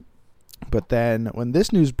 But then when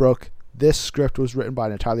this news broke, this script was written by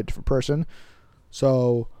an entirely different person.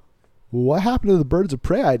 So what happened to the Birds of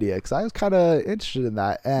Prey idea? Because I was kind of interested in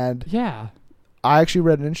that. And yeah, I actually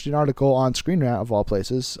read an interesting article on Screen Rant, of all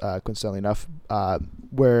places, coincidentally enough,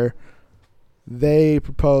 where they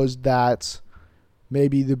proposed that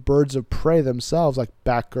maybe the Birds of Prey themselves, like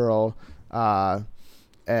Batgirl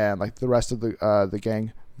and like the rest of the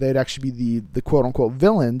gang, they'd actually be the quote-unquote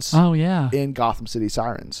villains in Gotham City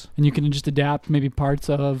Sirens. And you can just adapt maybe parts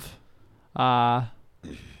of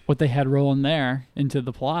what they had rolling there into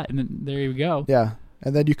the plot, and then there you go. Yeah,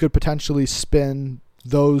 and then you could potentially spin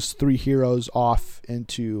those three heroes off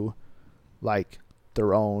into like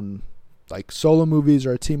their own like solo movies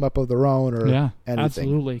or a team up of their own or anything.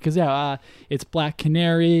 Absolutely. Because it's Black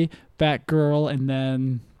Canary, Batgirl, and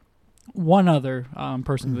then one other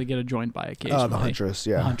person that they get joined by occasionally. The Huntress,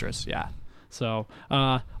 yeah. The Huntress, yeah. So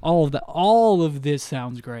all of this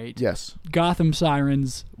sounds great. Yes. Gotham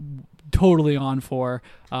Sirens, totally on for.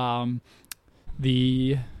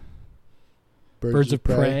 The Birds of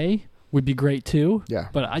Prey would be great too. Yeah.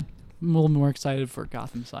 But I'm a little more excited for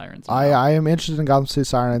Gotham Sirens. I am interested in Gotham City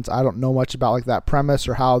Sirens. I don't know much about like that premise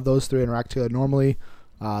or how those three interact together normally.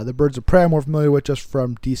 The Birds of Prey I'm more familiar with just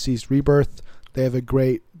from DC's Rebirth. They have a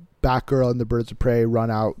great Batgirl and the Birds of Prey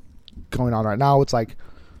run out going on right now. It's like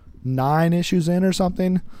 9 issues in or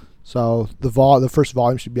something. So the first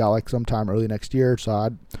volume should be out like sometime early next year. So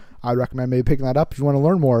I'd recommend maybe picking that up if you want to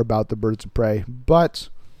learn more about the Birds of Prey. But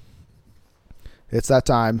it's that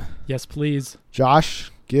time. Yes, please.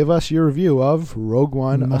 Josh, give us your review of Rogue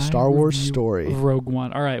One, a Star Wars story. Rogue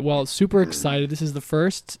One. All right. Well, super excited. This is the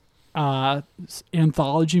first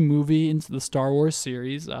anthology movie into the Star Wars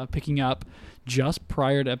series, picking up just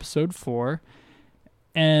prior to Episode 4.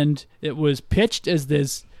 And it was pitched as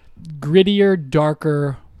this grittier,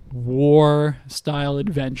 darker war-style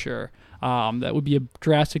adventure that would be a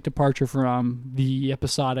drastic departure from the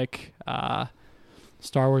episodic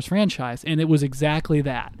Star Wars franchise, and it was exactly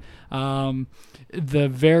that. In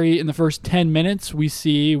the first 10 minutes, we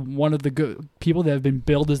see one of the good people that have been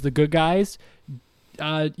billed as the good guys,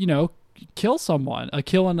 kill someone,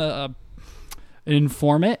 kill an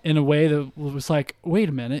informant in a way that was like, wait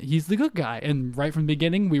a minute, he's the good guy. And right from the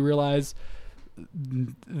beginning, we realize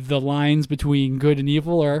the lines between good and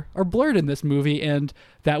evil are blurred in this movie, and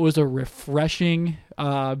that was a refreshing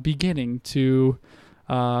beginning to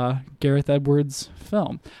Gareth Edwards'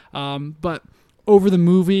 film. But over the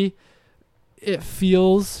movie, it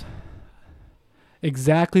feels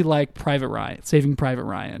exactly like Private Ryan, Saving Private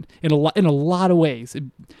Ryan, in a lot of ways.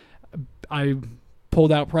 I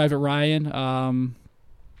pulled out Private Ryan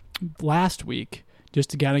last week just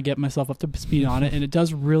to kind of get myself up to speed on it, and it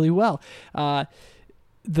does really well.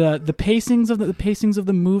 The pacings of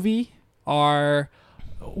the movie are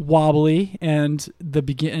wobbly, and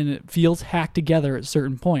it feels hacked together at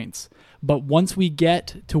certain points. But once we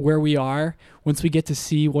get to where we are, once we get to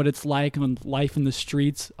see what it's like on life in the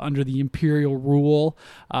streets under the Imperial rule,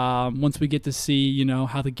 once we get to see,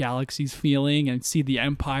 how the galaxy's feeling and see the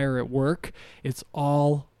Empire at work, it's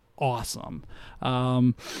all awesome.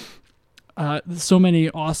 So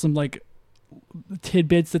many awesome,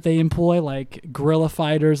 tidbits that they employ, like guerrilla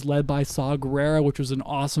fighters led by Saw Gerrera, which was an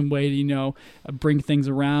awesome way to, bring things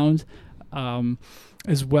around,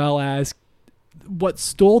 as well as what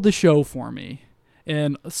stole the show for me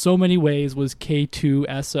in so many ways was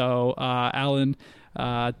K2SO, Alan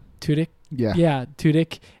Tudyk. Yeah,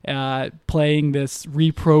 Tudyk, playing this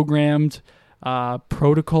reprogrammed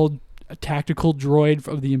protocol tactical droid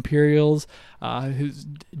of the Imperials, whose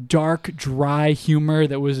dark, dry humor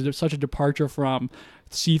that was such a departure from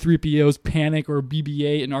C-3PO's panic or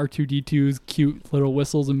BB-8 and R2-D2's cute little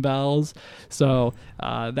whistles and bells. So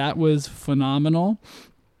that was phenomenal.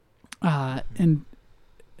 And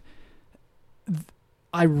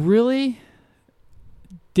I really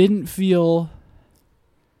didn't feel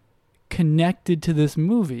connected to this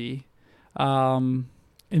movie in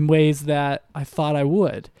ways that I thought I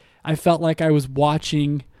would. I felt like I was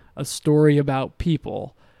watching a story about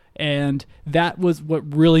people, and that was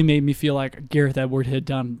what really made me feel like Gareth Edwards had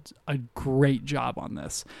done a great job on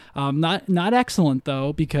this. Not excellent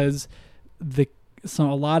though, because a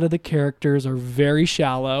lot of the characters are very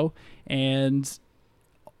shallow and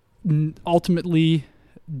ultimately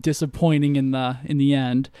disappointing in the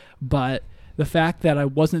end. But the fact that I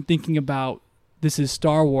wasn't thinking about this is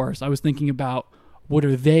Star Wars, I was thinking about what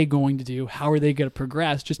are they going to do, how are they going to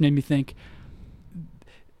progress, just made me think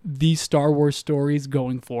these Star Wars stories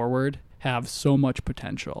going forward have so much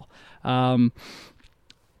potential. In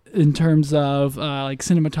terms of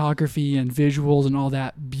cinematography and visuals and all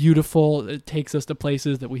that, beautiful. It takes us to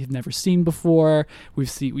places that we have never seen before. We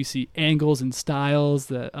see angles and styles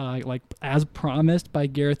that as promised by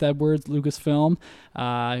Gareth Edwards, Lucasfilm,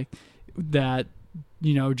 that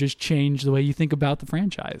just change the way you think about the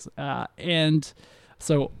franchise. And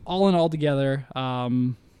so all in all together,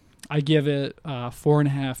 I give it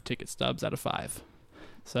 4.5 ticket stubs out of 5.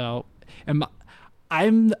 So I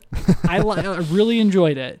really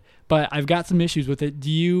enjoyed it, but I've got some issues with it. Do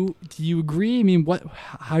you agree? I mean,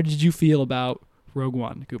 how did you feel about Rogue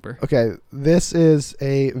One, Cooper? Okay, this is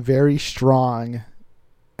a very strong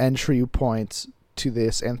entry point to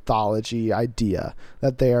this anthology idea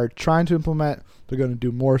that they are trying to implement. They're going to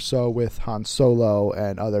do more so with Han Solo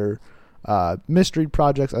and other mystery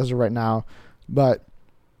projects as of right now. But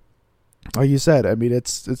like you said, I mean,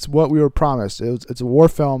 it's what we were promised. It's a war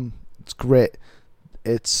film. It's great.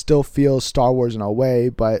 It still feels Star Wars in a way,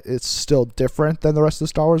 but it's still different than the rest of the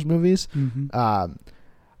Star Wars movies. Mm-hmm.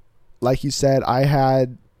 Like you said, I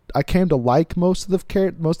came to like most of the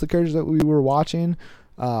characters that we were watching,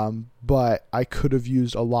 but I could have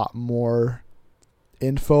used a lot more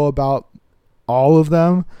info about all of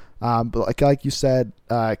them. But like you said,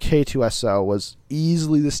 K2SO was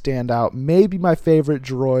easily the standout, maybe my favorite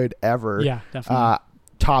droid ever. Yeah, definitely.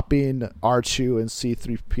 Topping R2 and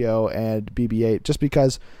C-3PO and BB-8, just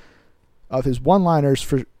because of his one-liners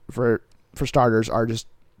for starters are just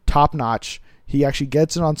top notch. He actually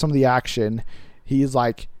gets in on some of the action. He's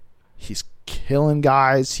killing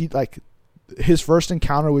guys. His first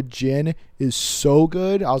encounter with Jyn is so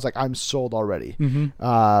good. I was like, I'm sold already.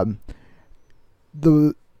 Mm-hmm.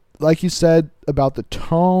 Like you said about the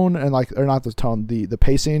tone and or not the tone, the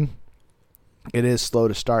pacing, it is slow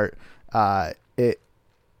to start.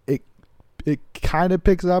 It kind of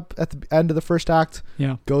picks up at the end of the first act,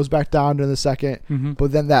 goes back down to the second, mm-hmm.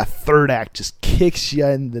 but then that third act just kicks you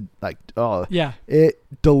in the it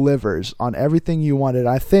delivers on everything you wanted.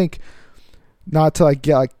 I think, not to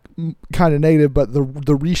get kind of negative, but the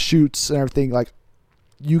reshoots and everything,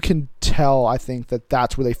 you can tell, I think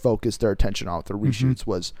that's where they focused their attention on with the reshoots. Mm-hmm.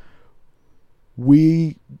 Was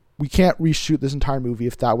we can't reshoot this entire movie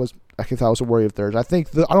if that was a worry of theirs. I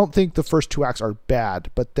don't think the first 2 acts are bad,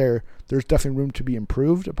 but there's definitely room to be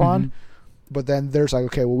improved upon. Mm-hmm. But then there's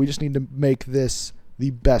okay, well, we just need to make this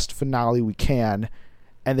the best finale we can,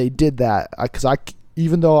 and they did that. Because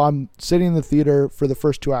even though I'm sitting in the theater for the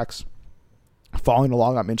first 2 acts, following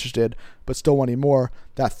along, I'm interested, but still wanting more.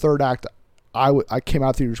 That third act, I came out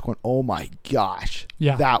of the theater just going, oh my gosh,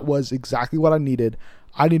 that was exactly what I needed.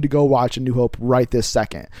 I need to go watch A New Hope right this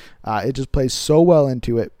second. It just plays so well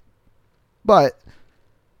into it. But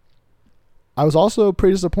I was also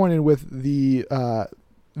pretty disappointed with the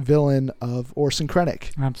villain of Orson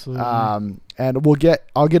Krennic. Absolutely. And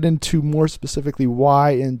I'll get into more specifically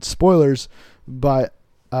why in spoilers, but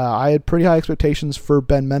I had pretty high expectations for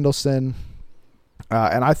Ben Mendelsohn,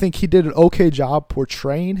 and I think he did an okay job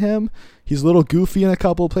portraying him. He's a little goofy in a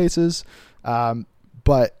couple of places,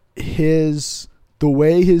 but the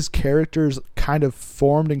way his character's kind of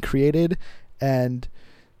formed and created, and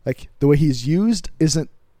like the way he's used, isn't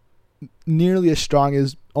nearly as strong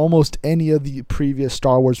as almost any of the previous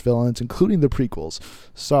Star Wars villains, including the prequels.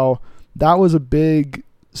 So that was a big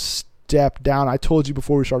step down. I told you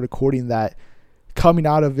before we started recording that coming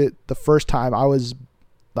out of it the first time, I was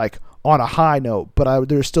like on a high note, but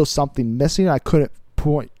there was still something missing. I couldn't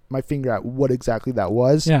point my finger at what exactly that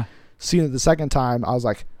was. Yeah. Seeing it the second time, I was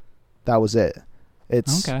like, that was it.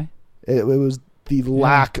 It's okay. It was the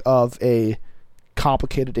lack of a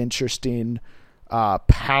complicated, interesting,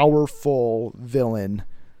 powerful villain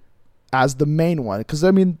as the main one. Because,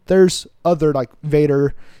 I mean, there's other, like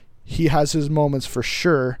Vader, he has his moments for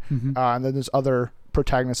sure. Mm-hmm. And then there's other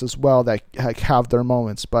protagonists as well that have their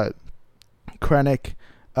moments. But Krennic,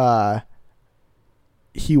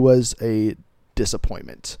 he was a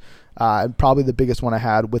disappointment. And probably the biggest one I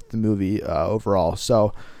had with the movie overall.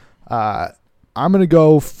 So I'm going to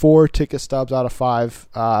go 4 ticket stubs out of 5.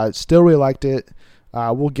 Still really liked it.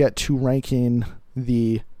 We'll get to ranking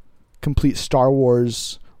the complete Star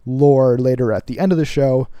Wars lore later at the end of the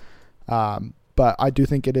show. But I do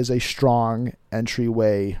think it is a strong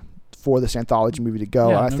entryway for this anthology movie to go.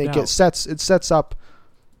 Yeah, and I no think doubt. it sets up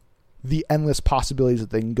the endless possibilities that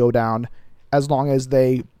they can go down as long as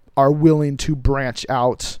they are willing to branch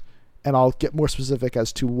out. And I'll get more specific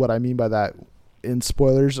as to what I mean by that in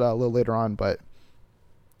spoilers a little later on. But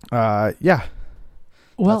yeah.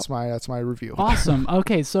 Well, That's my review. Awesome.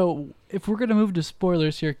 Okay, so if we're gonna move to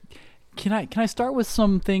spoilers here, can I start with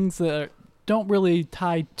some things that don't really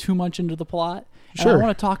tie too much into the plot? And Sure. I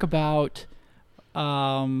want to talk about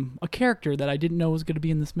a character that I didn't know was going to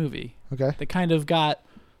be in this movie. Okay. That kind of got,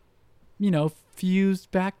 fused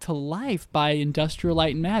back to life by Industrial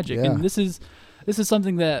Light and Magic, Yeah. and this is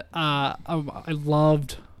something that I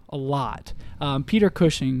loved a lot. Peter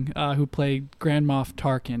Cushing, who played Grand Moff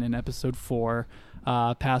Tarkin in Episode 4.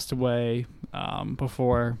 Passed away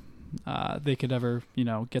before they could ever,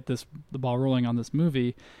 get the ball rolling on this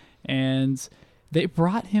movie, and they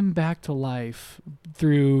brought him back to life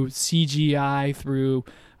through CGI, through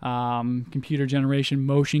computer generation,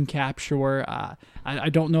 motion capture. I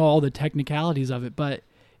don't know all the technicalities of it, but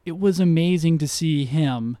it was amazing to see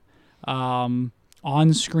him on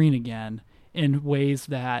screen again in ways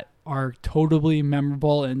that are totally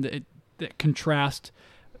memorable and that contrast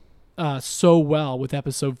so well with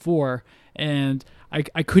Episode 4, and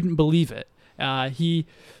I couldn't believe it. He,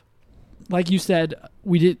 like you said,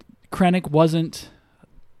 Krennic wasn't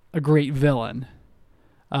a great villain,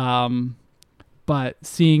 but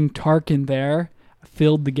seeing Tarkin there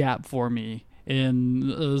filled the gap for me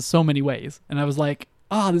in so many ways, and I was like,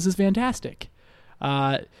 this is fantastic.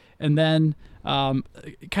 And then kind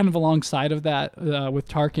of alongside of that, with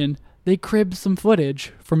Tarkin, they cribbed some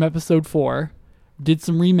footage from Episode 4, did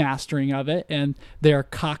some remastering of it, and their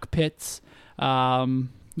cockpits,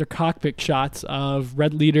 their cockpit shots of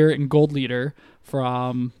Red Leader and Gold Leader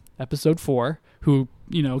from Episode 4, who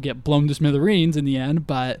get blown to smithereens in the end,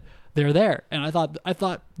 but they're there. And I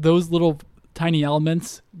thought those little tiny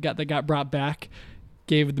elements that got brought back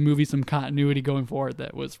gave the movie some continuity going forward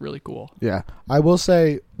that was really cool. Yeah, I will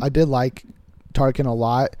say I did like Tarkin a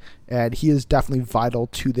lot, and he is definitely vital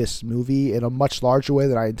to this movie in a much larger way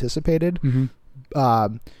than I anticipated.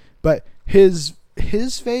 Mm-hmm. But his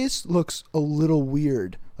face looks a little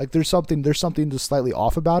weird. Like there's something just slightly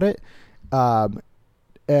off about it.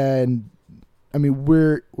 And I mean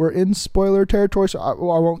we're in spoiler territory, so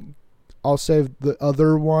I'll save the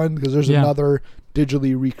other one because there's another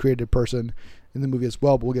digitally recreated person in the movie as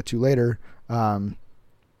well, but we'll get to later.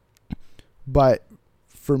 But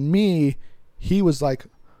for me, he was like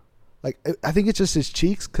I think it's just his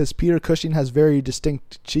cheeks, because Peter Cushing has very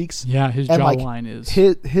distinct cheeks. Yeah, his jawline is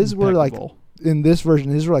his were like, in this version,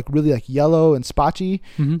 his were like really like yellow and spotchy,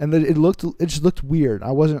 mm-hmm. and it just looked weird.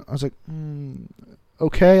 I was like,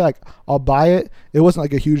 okay, like I'll buy it. It wasn't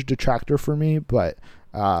like a huge detractor for me, but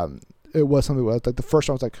it was something where, like the first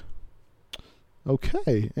one I was like,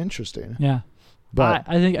 okay, interesting. Yeah, but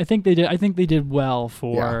I think they did well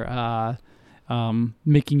for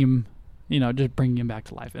making him, just bringing him back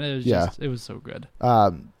to life, and it was it was so good.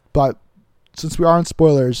 But since we are on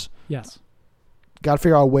spoilers, yes, got to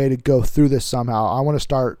figure out a way to go through this somehow. I want to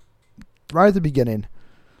start right at the beginning.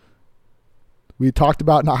 We talked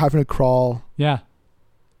about not having to crawl. Yeah.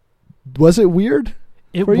 Was it weird?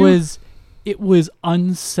 It for you? was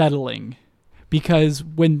unsettling because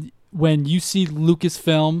when you see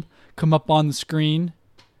Lucasfilm come up on the screen,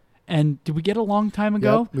 and did we get a long time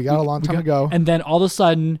ago? Yep, we got a long time ago. And then all of a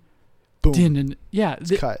sudden, Boom.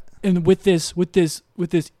 It's cut. And with this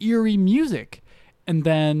eerie music, and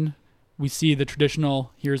then we see the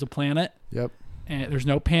traditional "here's a planet," Yep. and there's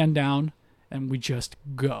no pan down, and we just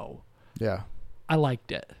go. Yeah. I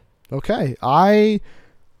liked it. Okay.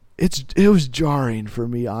 It was jarring for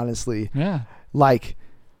me, honestly. Yeah. Like,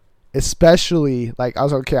 especially like I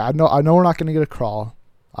was like, okay. I know we're not gonna get a crawl.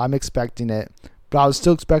 I'm expecting it, but I was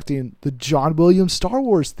still expecting the John Williams Star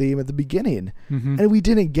Wars theme at the beginning, and we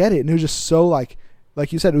didn't get it. And it was just so like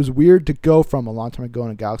you said, it was weird to go from a long time ago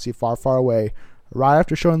in a galaxy far, far away, right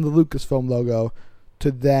after showing the Lucasfilm logo,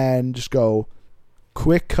 to then just go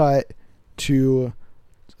quick cut to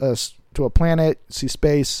a planet, see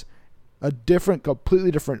space,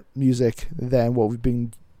 completely different music than what we've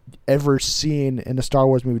been ever seen in a Star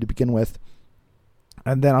Wars movie to begin with.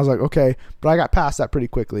 And then I was like, okay, but I got past that pretty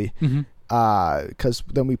quickly, because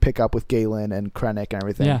then we pick up with Galen and Krennic and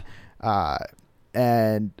everything. Yeah.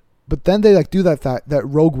 But then they like do that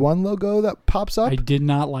Rogue One logo that pops up. I did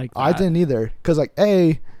not like that. I didn't either, because like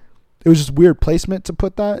A, it was just weird placement to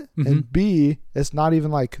put that, and B, it's not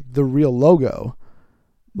even like the real logo.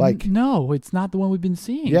 Like, no, it's not the one we've been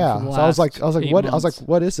seeing. Yeah, for the so I was like, what? months. I was like,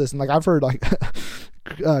 what is this? And like, I've heard like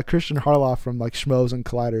Christian Harloff from like Schmoes and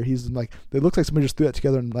Collider. He's like, it looks like somebody just threw that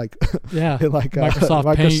together and like, yeah, in like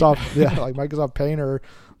Microsoft Paint. yeah, like Microsoft Paint or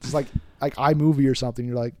just like iMovie or something.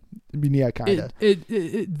 You're like, yeah, kind of.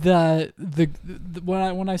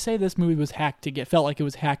 When I say this movie was hacked together, felt like it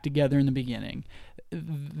was hacked together in the beginning.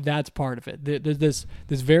 That's part of it. There's this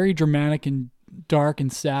very dramatic and dark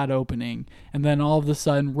and sad opening, and then all of a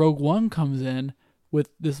sudden Rogue One comes in with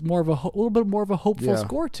this little bit more of a hopeful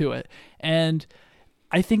score to it, and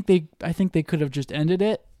I think they could have just ended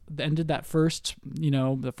that first,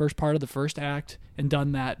 the first part of the first act, and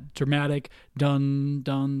done that dramatic dun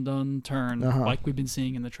dun dun turn like we've been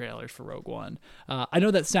seeing in the trailers for Rogue One. I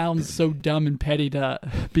know that sounds so dumb and petty to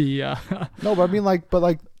be no, but I mean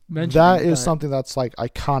that is something that's like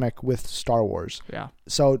iconic with Star Wars. Yeah.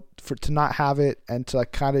 So to not have it and to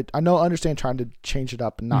like kind of, understand trying to change it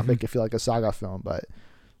up and not make it feel like a saga film, but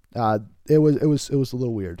it was a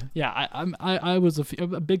little weird. Yeah, I was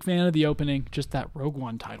a big fan of the opening, just that Rogue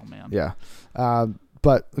One title, man. Yeah.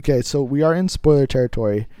 But okay, so we are in spoiler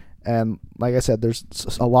territory, and like I said, there's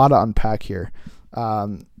a lot to unpack here.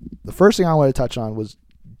 The first thing I wanted to touch on was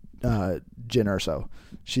Jyn Erso.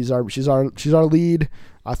 She's our lead.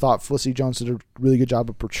 I thought Felicity Jones did a really good job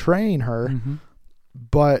of portraying her,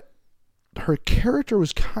 but her character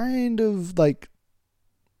was kind of like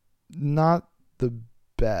not the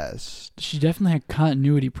best. She definitely had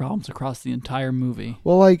continuity problems across the entire movie.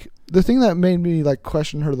 Well, like the thing that made me like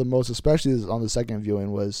question her the most, especially on the second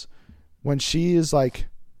viewing, was when she is like,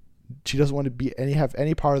 she doesn't want to have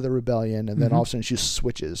any part of the rebellion, and then all of a sudden she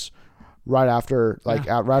switches right after right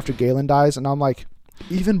after Galen dies, and I'm like,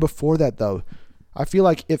 even before that though, I feel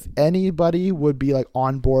like if anybody would be like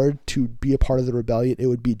on board to be a part of the rebellion, it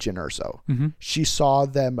would be Jyn Erso. She saw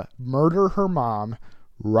them murder her mom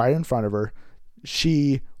right in front of her.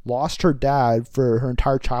 She lost her dad for her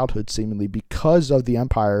entire childhood, seemingly, because of the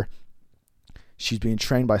Empire. She's being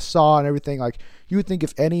trained by Saw and everything. Like, you would think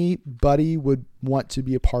if anybody would want to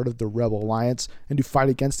be a part of the Rebel Alliance and to fight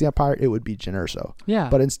against the Empire, it would be Jyn Erso. Yeah.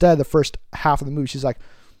 But instead, the first half of the movie, she's like,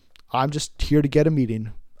 I'm just here to get a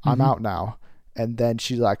meeting. I'm out now. And then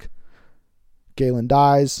she's like, Galen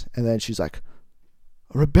dies, and then she's like,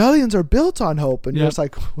 rebellions are built on hope, and you're just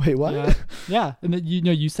like, wait, what? Yeah. And then,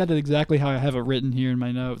 you said it exactly how I have it written here in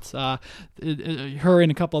my notes. Her and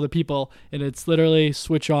a couple other people, and it's literally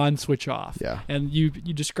switch on, switch off. Yeah. And you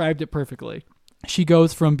described it perfectly. She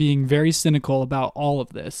goes from being very cynical about all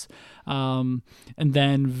of this, and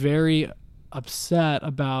then very upset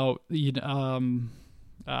about I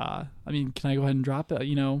mean, can I go ahead and drop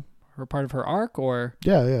it? Her part of her arc, or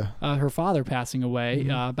her father passing away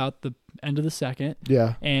about the end of the second,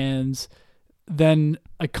 and then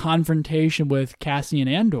a confrontation with Cassian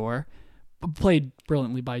Andor, played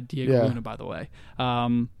brilliantly by Diego Luna, by the way,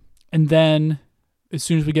 and then as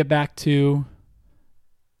soon as we get back to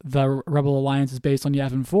the Rebel Alliance is based on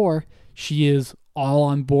Yavin 4, she is all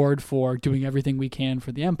on board for doing everything we can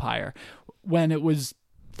for the Empire, when it was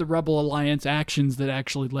the Rebel Alliance actions that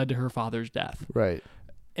actually led to her father's death. Right.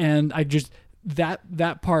 And I just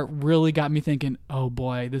that part really got me thinking, oh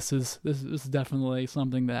boy, this is definitely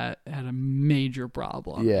something that had a major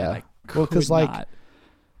problem. Yeah. And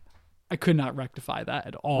I could not rectify that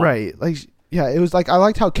at all. Right. Like, yeah, it was like I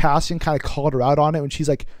liked how Cassian kind of called her out on it when she's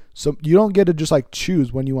like, so you don't get to just like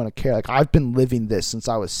choose when you want to care. Like I've been living this since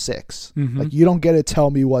I was 6. Mm-hmm. Like you don't get to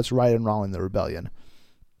tell me what's right and wrong in the rebellion.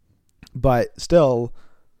 But still,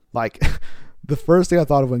 like the first thing I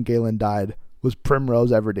thought of when Galen died was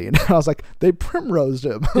Primrose Everdeen. I was like, they Primrosed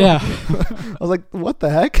him. Yeah. I was like, what the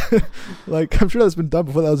heck? Like, I'm sure that's been done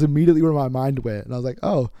before. That was immediately where my mind went. And I was like,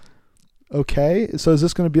 oh, okay. So is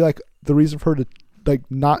this going to be like the reason for her to like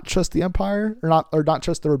not trust the Empire or not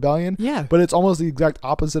trust the rebellion? Yeah. But it's almost the exact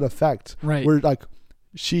opposite effect. Right. Where like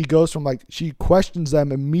she goes from like, she questions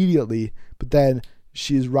them immediately, but then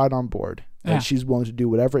she's right on board. Yeah. And she's willing to do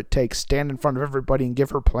whatever it takes, stand in front of everybody and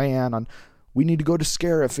give her plan on, we need to go to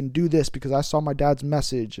Scarif and do this because I saw my dad's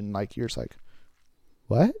message. And like, you're just like,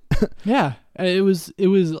 what? Yeah, and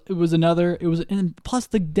plus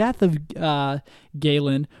the death of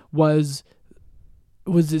Galen was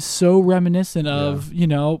so reminiscent of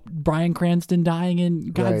Bryan Cranston dying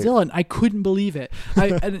in Godzilla, Right. and I couldn't believe it.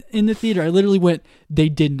 And in the theater, I literally went, they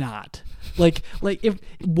did not. Like if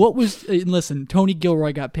what was and listen, Tony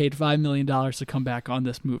Gilroy got paid $5 million to come back on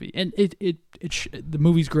this movie, and the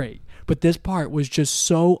movie's great, but this part was just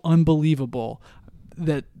so unbelievable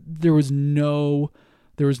that there was no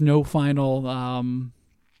final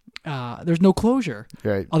there's no closure,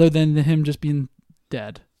 Right. other than him just being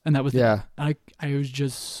dead, and that was Yeah. it. I was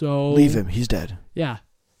just so Leave him. He's dead. yeah.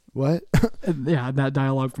 What? Yeah, that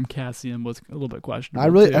dialogue from Cassian was a little bit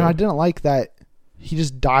questionable. And too. I didn't like that he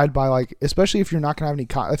just died by like, especially if you're not gonna have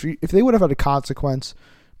any if they would have had a consequence,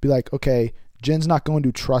 be like, okay, Jin's not going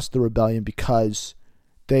to trust the rebellion because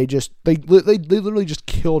they literally just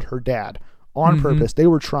killed her dad on Mm-hmm. purpose. They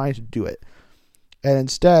were trying to do it, and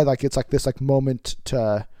instead, like it's like this like moment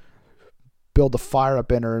to build the fire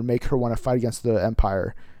up in her and make her want to fight against the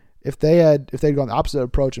Empire. If they'd gone the opposite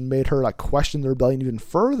approach and made her like question the rebellion even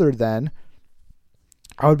further, then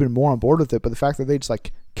I would have been more on board with it. But the fact that they just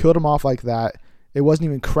like killed him off like that, it wasn't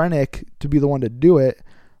even Krennic to be the one to do it.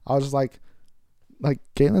 I was just like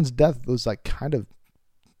Galen's death was like kind of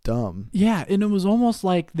dumb. Yeah, and it was almost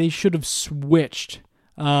like they should have switched.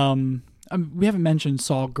 We haven't mentioned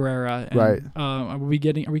Saul Guerrera, and, Right. Are we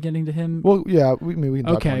getting to him? Well, yeah, we can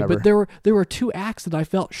talk okay, whenever. but there were 2 acts that I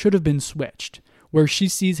felt should have been switched, where she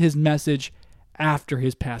sees his message after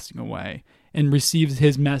his passing away and receives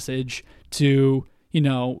his message to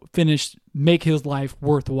make his life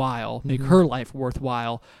worthwhile, make her life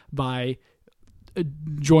worthwhile by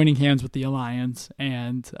joining hands with the Alliance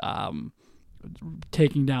and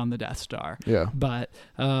taking down the Death Star. Yeah. But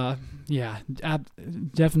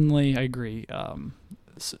definitely I agree.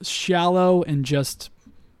 Shallow and just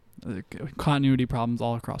continuity problems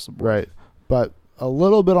all across the board. Right. But a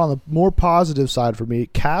little bit on the more positive side for me,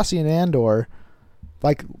 Cassian Andor,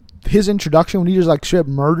 like his introduction when he just like straight up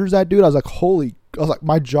murders that dude, I was like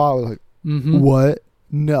my jaw was like, what?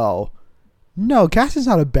 No, Cassian's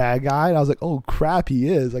not a bad guy. And I was like, oh crap, he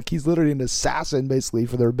is. Like he's literally an assassin basically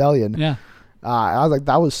for the rebellion. Yeah. I was like,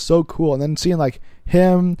 that was so cool. And then seeing like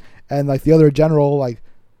him and like the other general like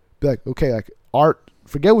be like, okay, like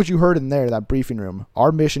forget what you heard in there, that briefing room.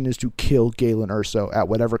 Our mission is to kill Galen Erso at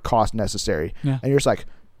whatever cost necessary. Yeah. And you're just like,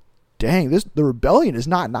 dang, the rebellion is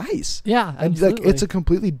not nice. Yeah, and absolutely. like it's a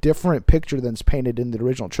completely different picture than it's painted in the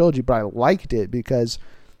original trilogy, but I liked it because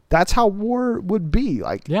that's how war would be.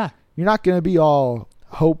 Like, yeah, you're not going to be all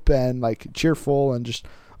hope and like cheerful and just,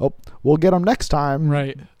 oh, we'll get them next time.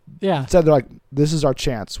 right. Yeah. Instead, they're like, this is our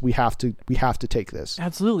chance. We have to take this.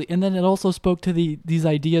 Absolutely. And then it also spoke to these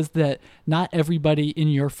ideas that not everybody in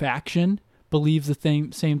your faction believes the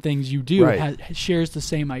same things you do, Right. shares the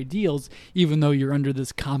same ideals, even though you're under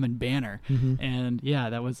this common banner. Mm-hmm. And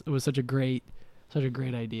yeah, it was such a great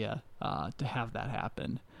idea to have that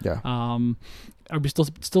happen. Yeah. Are we still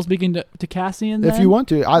speaking to Cassian then? If you want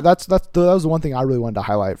to, that was the one thing I really wanted to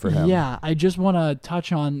highlight for him. Yeah, I just want to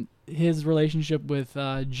touch on his relationship with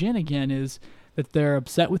Jyn again, is that they're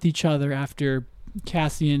upset with each other after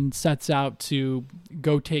Cassian sets out to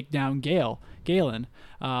go take down Galen. Gale.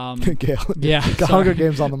 Yeah, Got sorry. Hunger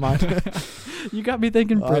Games on the mind. You got me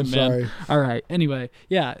thinking Prim, I'm sorry. man. All right. Anyway,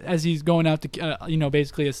 yeah, as he's going out to,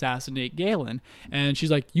 basically assassinate Galen, and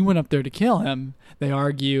she's like, "You went up there to kill him." They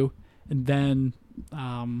argue, and then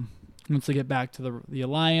once they get back to the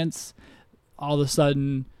Alliance, all of a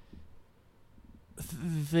sudden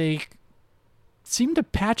they seem to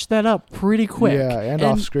patch that up pretty quick. Yeah, and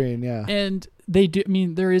off screen. Yeah. And they do. I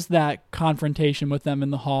mean, there is that confrontation with them in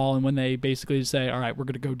the hall, and when they basically say, "All right, we're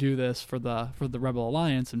going to go do this for the Rebel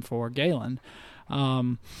Alliance and for Galen,"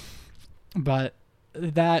 but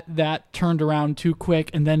that turned around too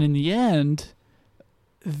quick, and then in the end,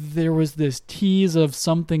 there was this tease of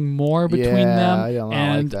something more between them. I don't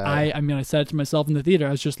and like that. I mean, I said it to myself in the theater.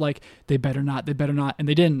 I was just like, they better not, and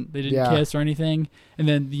they didn't kiss or anything. And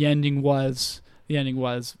then the ending was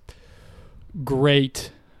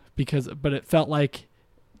great but it felt like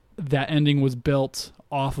that ending was built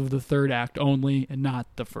off of the third act only and not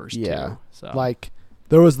the first two. So like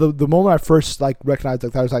there was the moment I first like recognized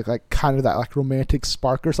that was like kind of that like romantic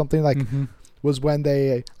spark or something like was when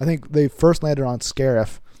I think they first landed on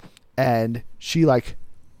Scarif, and she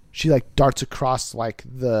darts across like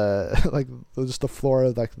the like just the floor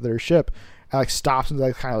of like their ship and like stops and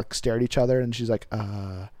like kind of like stare at each other, and she's like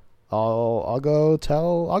I'll go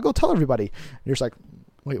tell everybody. And you're just like,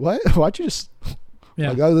 wait, what? Why'd you just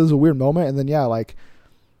like that was a weird moment. And then like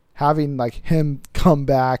having like him come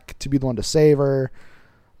back to be the one to save her,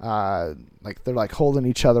 like they're like holding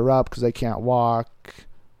each other up because they can't walk,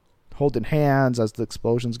 holding hands as the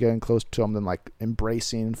explosion's getting close to them, then like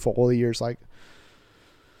embracing fully. You're just like,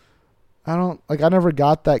 I never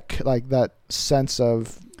got that like that sense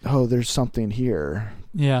of, oh, there's something here.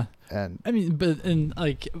 Yeah. And I mean,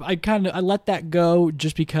 I let that go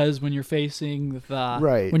just because when you're facing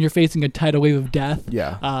when you're facing a tidal wave of death, you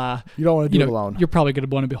don't want to do it alone. You're probably going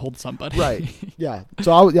to want to behold somebody, right? Yeah.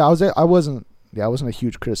 So I wasn't a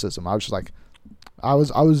huge criticism. I was just like, I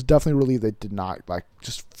was definitely relieved they did not like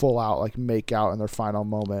just full out like make out in their final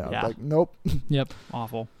moment. I was like, nope. Yep.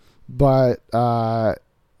 Awful. But want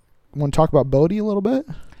to talk about Bodhi a little bit?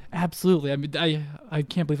 Absolutely. I mean, I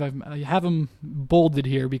can't believe I have him bolded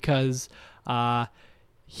here because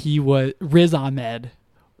he was Riz Ahmed.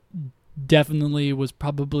 Definitely was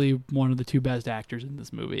probably one of the two best actors in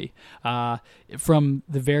this movie. From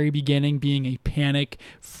the very beginning, being a panic,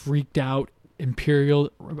 freaked out Imperial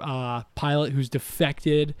pilot who's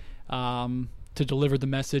defected to deliver the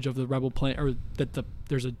message of the Rebel plane, or that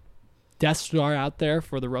there's a Death Star out there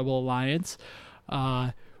for the Rebel Alliance,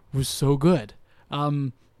 was so good.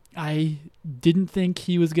 I didn't think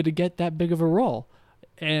he was going to get that big of a role,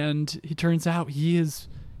 and he turns out he's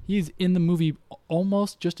in the movie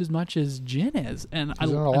almost just as much as Jin is, and I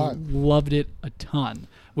loved it a ton.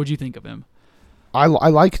 What'd you think of him? I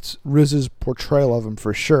liked Riz's portrayal of him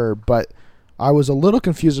for sure, but I was a little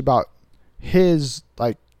confused about his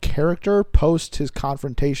like character post his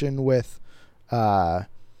confrontation with Saw.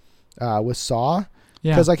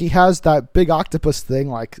 Because like he has that big octopus thing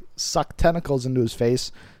like suck tentacles into his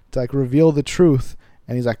face to like reveal the truth,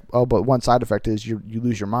 and he's like, oh, but one side effect is you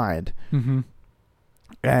lose your mind. Mm-hmm.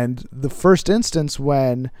 And the first instance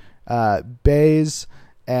when Baze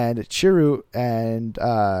and Chiru and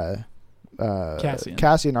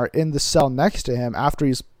Cassian are in the cell next to him after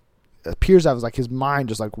he's appears as like his mind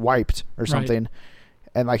just like wiped or something,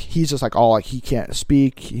 and like he's just like all like he can't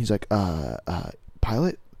speak. He's like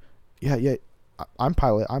pilot, yeah. I'm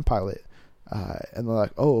pilot. And they're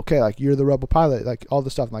like, oh, okay, like you're the rebel pilot, like all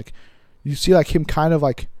this stuff. And, like you see like him kind of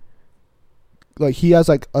like he has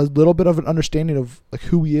like a little bit of an understanding of like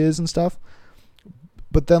who he is and stuff.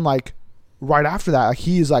 But then like right after that, like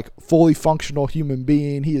he is like fully functional human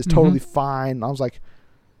being. He is totally fine. I was like,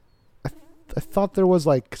 I thought there was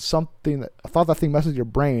like something I thought that thing messed with your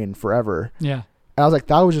brain forever. Yeah. And I was like,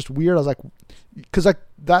 that was just weird. I was like, because like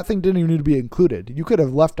that thing didn't even need to be included. You could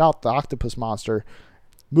have left out the octopus monster.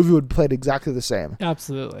 Movie would have played exactly the same.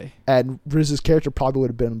 Absolutely. And Riz's character probably would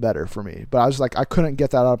have been better for me. But I was like, I couldn't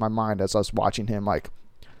get that out of my mind as I was watching him like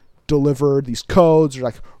deliver these codes or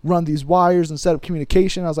like run these wires and set up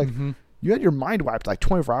communication. I was like, you had your mind wiped like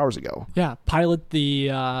 24 hours ago. Yeah, pilot the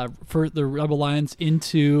for the Rebel Alliance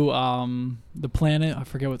into the planet. I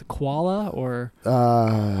forget what the Koala or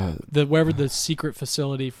wherever the secret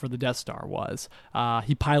facility for the Death Star was.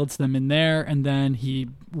 He pilots them in there, and then he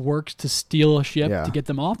works to steal a ship to get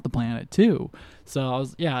them off the planet too. So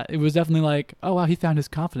it was definitely like, oh wow, he found his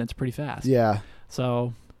confidence pretty fast. Yeah.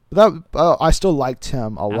 So that I still liked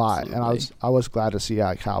him a lot, and I was glad to see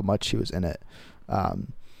like how much he was in it.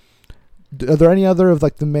 Are there any other of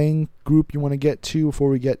like the main group you want to get to before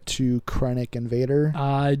we get to Krennic and Vader?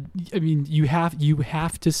 I mean, you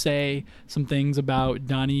have to say some things about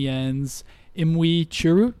Donnie Yen's Imwe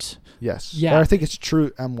Chirrut. Yes. Yeah. Or I think it's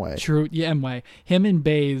Chirrut Imwe. Chirrut, yeah, Imwe. Him and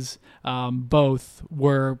Baze both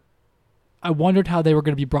were. I wondered how they were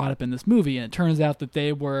going to be brought up in this movie, and it turns out that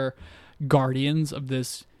they were guardians of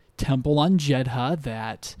this temple on Jedha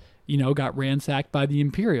that got ransacked by the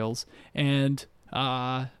Imperials, and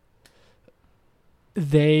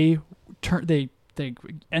they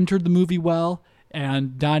entered the movie well,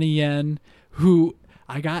 and Donnie Yen, who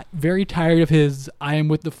I got very tired of his "I am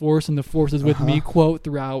with the Force and the Force is with me" quote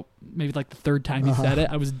throughout maybe like the third time he said it.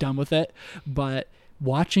 I was done with it. But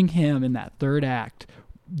watching him in that third act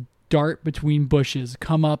dart between bushes,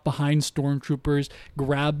 come up behind stormtroopers,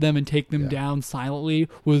 grab them and take them down silently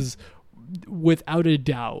was without a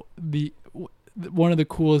doubt one of the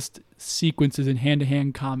coolest sequences in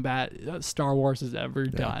hand-to-hand combat Star Wars has ever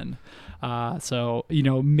done. So,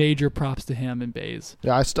 major props to him and Baze.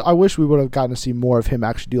 Yeah, I wish we would have gotten to see more of him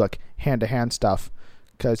actually do like hand-to-hand stuff,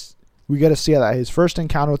 because we get to see that his first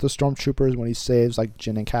encounter with the stormtroopers when he saves like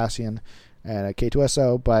Jyn and Cassian and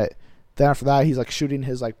K2SO, but then after that he's like shooting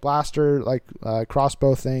his like blaster like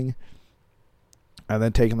crossbow thing, and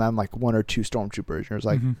then taking them like one or two stormtroopers. And it was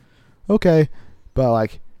like, okay, but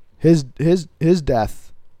like his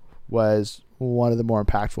death was one of the more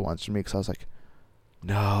impactful ones for me, because I was like,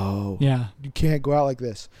 no, you can't go out like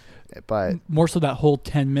this. But more so that whole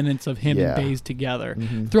 10 minutes of him and Baze together,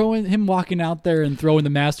 throwing him walking out there and throwing the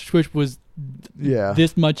master switch was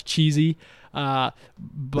this much cheesy, but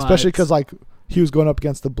especially because like he was going up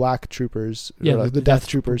against the black troopers, like the death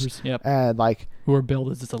troopers, and like who are billed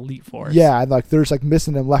as this elite force. Yeah, and like they're just like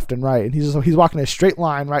missing him left and right, and he's walking a straight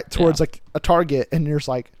line right towards like a target, and you're just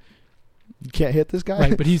like, you can't hit this guy.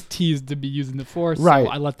 Right, but he's teased to be using the Force, right.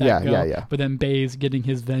 So I let that go. Yeah. But then Baze getting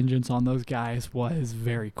his vengeance on those guys was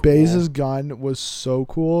very cool. Baze's gun was so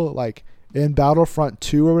cool. Like, in Battlefront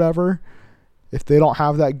 2 or whatever, if they don't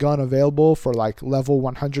have that gun available for, like, level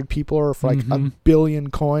 100 people or for, like, 1 billion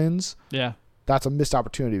coins, that's a missed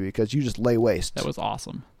opportunity, because you just lay waste. That was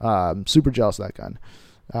awesome. Super jealous of that gun.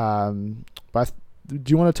 But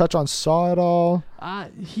do you want to touch on Saw at all?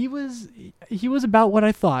 He was about what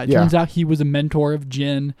I thought. It turns out he was a mentor of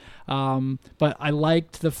Jyn, but I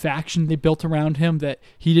liked the faction they built around him, that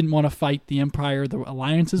he didn't want to fight the Empire the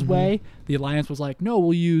Alliance's way. The Alliance was like, no,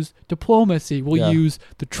 we'll use diplomacy. We'll use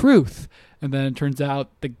the truth. And then it turns out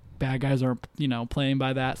the bad guys are, playing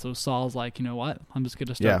by that. So Saul's like, you know what? I'm just going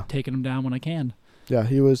to start taking them down when I can. Yeah,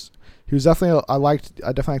 he was definitely. I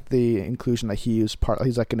definitely liked the inclusion that he's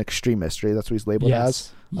like an extremist, right? That's what he's labeled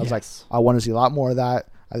as. I was like, I want to see a lot more of that.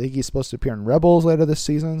 I think he's supposed to appear in Rebels later this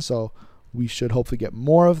season, so we should hopefully get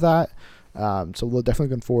more of that. So we're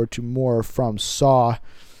definitely looking forward to more from Saw.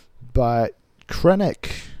 But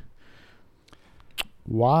Krennic,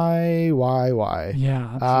 why?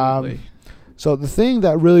 Yeah, absolutely. So the thing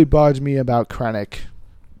that really bugged me about Krennic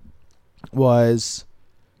was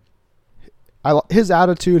his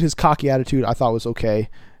attitude, his cocky attitude. I thought was okay.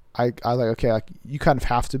 I was like, okay, like you kind of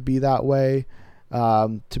have to be that way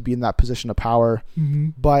to be in that position of power.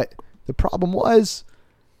 But the problem was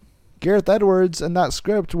Gareth Edwards and that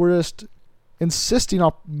script were just insisting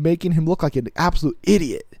on making him look like an absolute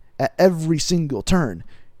idiot at every single turn.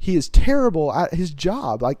 He is terrible at his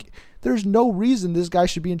job. Like, there's no reason this guy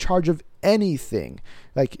should be in charge of anything.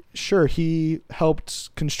 Like, sure, he helped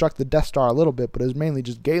construct the Death Star a little bit, but it was mainly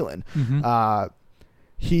just Galen.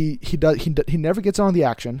 He never gets on the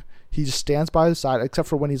action. He just stands by his side, except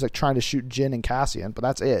for when he's like trying to shoot Jyn and Cassian, but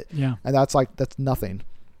that's it. Yeah, and that's nothing.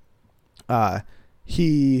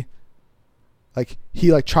 He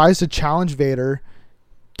tries to challenge Vader,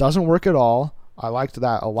 doesn't work at all. I liked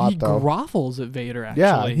that a lot, though. He groffles at Vader, actually.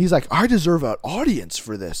 Yeah, he's like, I deserve an audience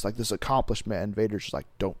for this, like this accomplishment. And Vader's just like,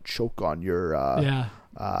 don't choke on your...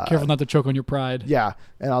 careful not to choke on your pride. Yeah,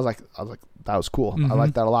 and I was like, that was cool. I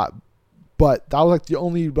liked that a lot. But that was like the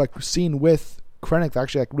only like scene with Krennic that I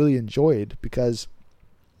actually like really enjoyed, because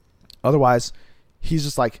otherwise he's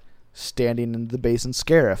just like standing in the base in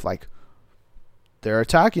Scarif, like, they're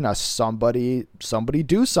attacking us. Somebody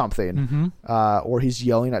do something. Or he's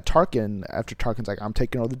yelling at Tarkin after Tarkin's like, I'm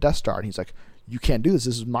taking over the Death Star. And he's like, you can't do this.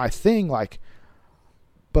 This is my thing. Like,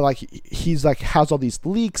 but like, he's like, has all these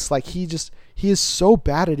leaks. Like, he is so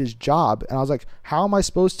bad at his job. And I was like, how am I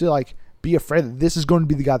supposed to like be afraid that this is going to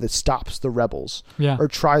be the guy that stops the rebels or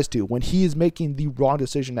tries to, when he is making the wrong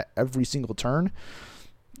decision at every single turn?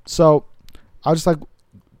 So I was just like,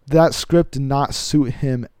 that script did not suit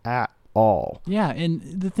him at all. Yeah, and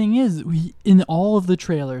the thing is, in all of the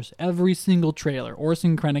trailers, every single trailer,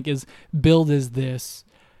 Orson Krennic is billed as this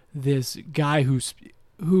guy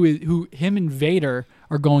who him and Vader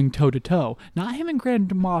are going toe to toe. Not him and Grand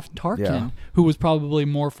Moff Tarkin, who was probably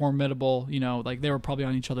more formidable. Like they were probably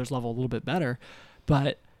on each other's level a little bit better,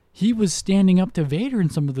 but he was standing up to Vader in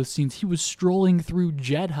some of those scenes. He was strolling through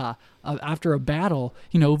Jedha after a battle,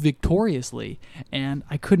 victoriously. And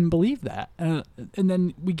I couldn't believe that. And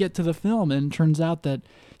then we get to the film, and it turns out that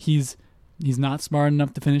he's not smart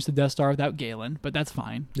enough to finish the Death Star without Galen, but that's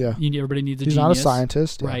fine. Yeah. Everybody needs a genius. He's not a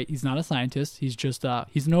scientist. Right. He's not a scientist. He's just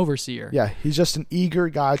he's an overseer. Yeah. He's just an eager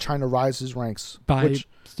guy trying to rise his ranks. By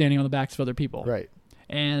standing on the backs of other people. Right.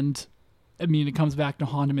 And, I mean, it comes back to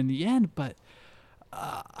haunt him in the end, but...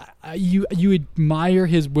 you admire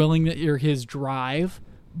his willingness or his drive,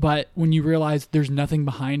 But when you realize there's nothing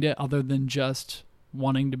behind it other than just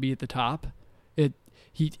wanting to be at the top,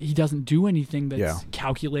 he doesn't do anything that's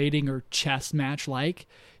calculating or chess match like.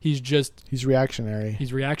 He's reactionary.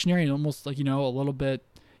 He's reactionary and almost like, a little bit,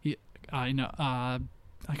 kind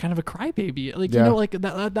of a crybaby. Like, like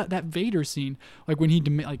that Vader scene, like when he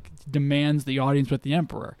demands the audience with the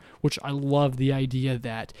Emperor, which I love the idea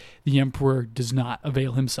that the Emperor does not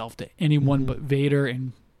avail himself to anyone but Vader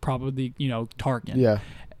and probably, Tarkin. Yeah.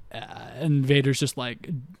 And Vader's just like,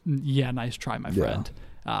 yeah, nice try, my friend.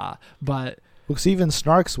 But because even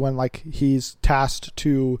Snarks, when like he's tasked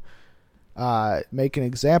to make an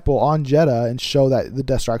example on Jeddah and show that the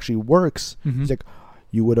Death Star actually works, he's like,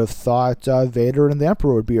 you would have thought Vader and the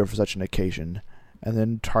Emperor would be here for such an occasion. And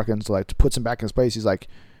then Tarkin's like, puts him back in his place. He's like,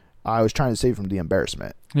 I was trying to save him from the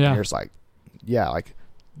embarrassment. Yeah. And you're just like, yeah, like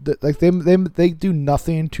they do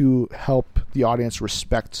nothing to help the audience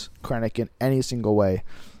respect Krennic in any single way.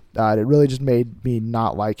 It really just made me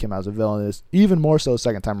not like him as a villain. It's even more so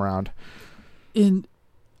second time around.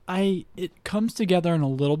 It comes together in a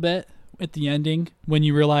little bit at the ending when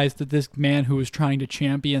you realize that this man who was trying to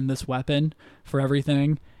champion this weapon for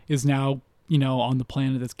everything is now, on the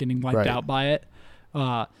planet that's getting wiped out by it.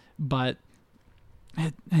 But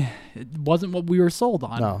it wasn't what we were sold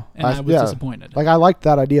on. No, and I was disappointed. Like I liked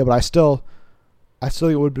that idea, but I still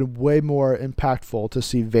think it would have been way more impactful to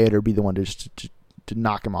see Vader be the one to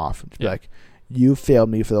knock him off and be like, you failed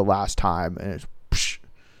me for the last time, and it's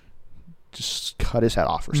just cut his head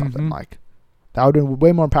off or something. Like that would have been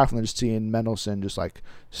way more impactful than just seeing Mendelsohn just like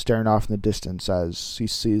staring off in the distance as he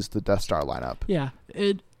sees the Death Star line up.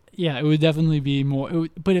 It would definitely be more.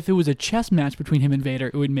 But if it was a chess match between him and Vader,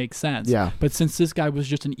 it would make sense. Yeah. But since this guy was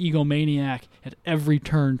just an egomaniac at every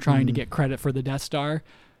turn trying to get credit for the Death Star,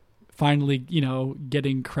 finally,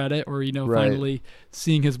 getting credit or, finally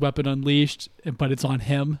seeing his weapon unleashed, but it's on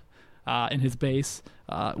him in his base,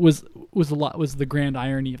 was the grand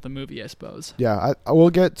irony of the movie, I suppose. Yeah, I will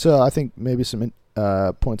get to, I think, maybe some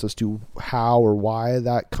points as to how or why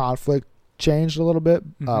that conflict changed a little bit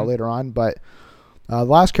later on. But the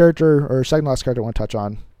last character, or second last character I want to touch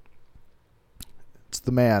on, it's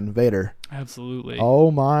the man, Vader. Absolutely.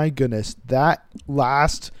 Oh my goodness. That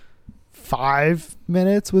last 5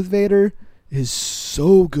 minutes with Vader is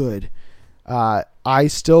so good. I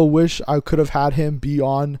still wish I could have had him be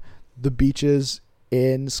on the beaches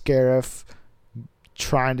in Scarif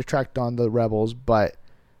trying to track down the rebels, but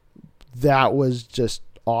that was just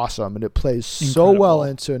awesome, and it plays so well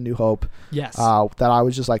into A New Hope. Yes. That I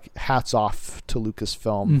was just like, hats off to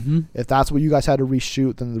Lucasfilm. If that's what you guys had to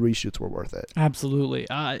reshoot, then the reshoots were worth it. Absolutely.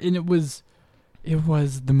 And it was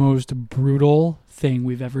the most brutal thing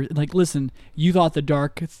we've ever, like, listen, you thought the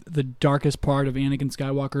darkest part of Anakin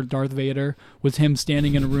Skywalker, Darth Vader, was him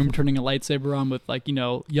standing in a room turning a lightsaber on with, like,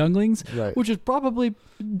 younglings, which is probably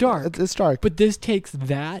dark. It's dark. But this takes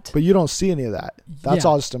that. But you don't see any of that. That's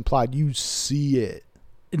all just implied. You see it.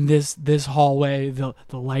 In this hallway, the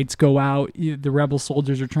lights go out. The rebel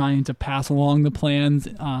soldiers are trying to pass along the plans,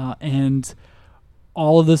 and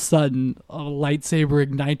all of a sudden, a lightsaber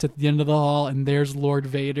ignites at the end of the hall, and there's Lord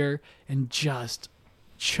Vader, and just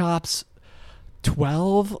chops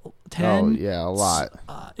 12, 10. Oh, yeah, a lot.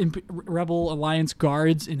 Rebel Alliance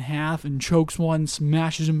guards in half and chokes one,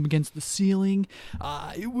 smashes him against the ceiling.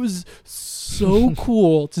 It was so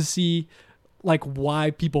cool to see, like,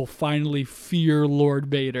 why people finally fear Lord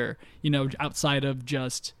Vader, outside of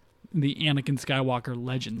just the Anakin Skywalker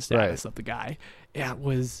legend status of the guy. It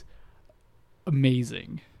was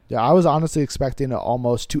amazing. Yeah, I was honestly expecting it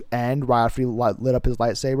almost to end right after he lit up his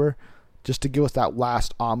lightsaber, just to give us that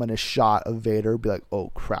last ominous shot of Vader, be like,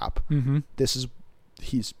 oh crap, this is,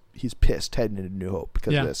 he's pissed heading into New Hope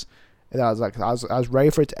because of this. And I was like, I was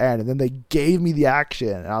ready for it to end, and then they gave me the action,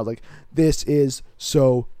 and I was like, this is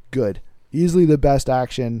so good. Easily the best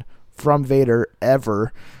action from Vader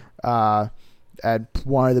ever, and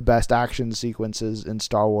one of the best action sequences in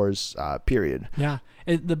Star Wars, period. Yeah,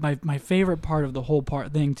 my favorite part of the whole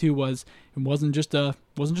thing too was it wasn't just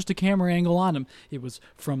a camera angle on him. It was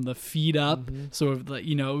from the feet up, so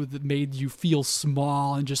that made you feel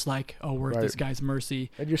small and just like, oh, we're at this guy's mercy.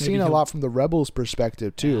 And you're seeing a lot from the Rebels'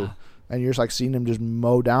 perspective too, and you're just like seeing him just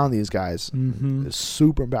mow down these guys. It's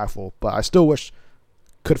super impactful, but I still wish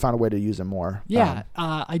could have found a way to use him more. Yeah,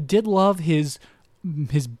 I did love his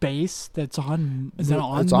base that's on. Is that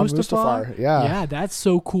on Mustafar? Yeah, that's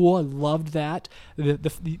so cool. I loved that.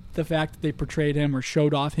 The fact that they portrayed him or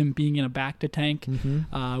showed off him being in a Bacta tank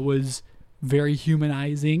was very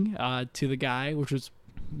humanizing to the guy, which was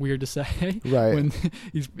weird to say. Right. When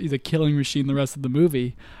he's a killing machine the rest of the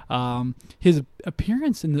movie. His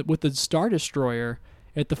appearance with the Star Destroyer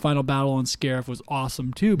at the final battle on Scarif was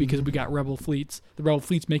awesome too, because we got the rebel fleets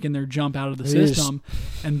making their jump out of the system,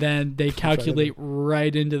 and then they calculate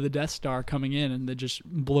right into the Death Star coming in, and it just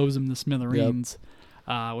blows them to smithereens,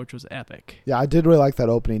 which was epic. Yeah, I did really like that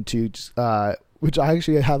opening too, which I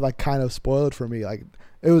actually had like kind of spoiled for me. Like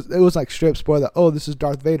it was like straight spoiled that, oh, this is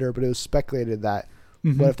Darth Vader, but it was speculated that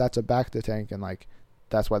what if that's a Bacta tank, and like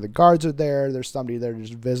that's why the guards are there. There's somebody there to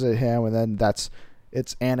just visit him, and then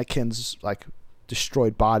it's Anakin's like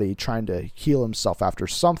destroyed body trying to heal himself after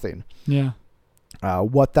something. Yeah.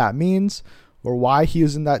 What that means or why he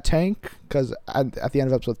was in that tank, because at the end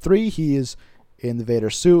of episode 3 he is in the Vader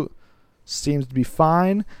suit, seems to be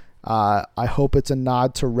fine. I hope it's a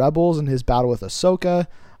nod to Rebels and his battle with Ahsoka.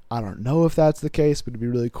 I don't know if that's the case, but it'd be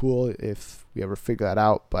really cool if we ever figure that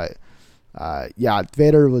out. But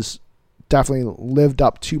Vader was definitely lived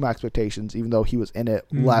up to my expectations, even though he was in it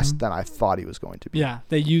less than I thought he was going to be. Yeah,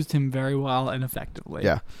 they used him very well and effectively.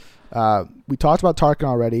 Yeah. We talked about Tarkin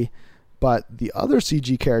already, but the other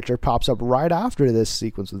CG character pops up right after this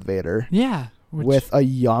sequence with Vader. Yeah. With a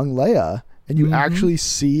young Leia. And you actually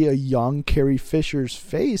see a young Carrie Fisher's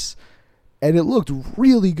face, and it looked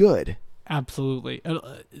really good. Absolutely.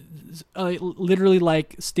 Literally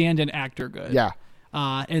like stand-in actor good. Yeah.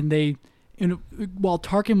 While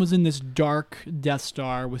Tarkin was in this dark Death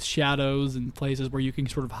Star with shadows and places where you can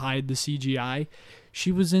sort of hide the CGI,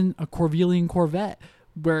 she was in a Corvellian Corvette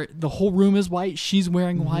where the whole room is white, she's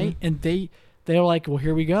wearing white, and they're like, well,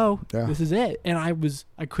 here we go. Yeah. This is it. And I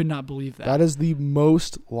could not believe that. That is the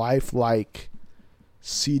most lifelike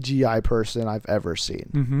CGI person I've ever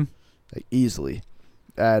seen. Like, easily.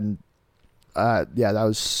 And that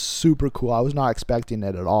was super cool. I was not expecting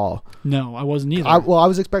it at all. No, I wasn't either. I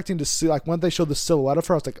was expecting to see, like, when they showed the silhouette of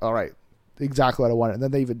her, I was like, all right, exactly what I wanted. And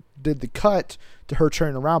then they even did the cut to her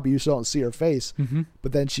turning around, but you still don't see her face.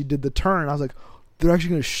 But then she did the turn, and I was like, they're actually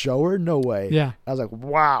going to show her? No way. Yeah. I was like,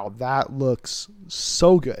 wow, that looks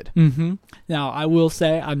so good. Now, I will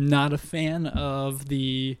say I'm not a fan of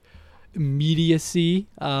the immediacy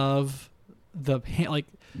of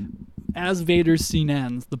as Vader's scene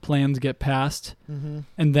ends, the plans get passed,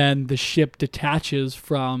 and then the ship detaches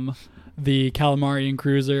from the Calamarian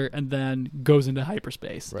cruiser and then goes into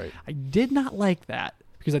hyperspace. Right. I did not like that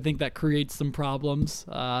because I think that creates some problems,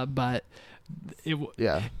 but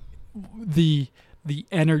the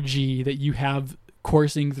energy that you have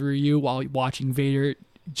coursing through you while watching Vader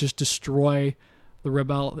just destroy the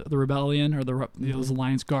rebellion or those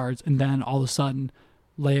Alliance guards, and then all of a sudden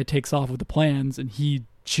Leia takes off with the plans and he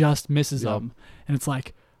just misses them, and it's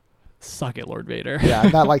like, suck it, Lord Vader. Yeah,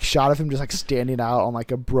 and that like shot of him just like standing out on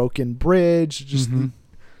like a broken bridge, just the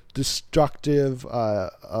destructive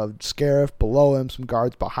of Scarif below him, some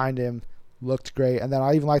guards behind him, looked great. And then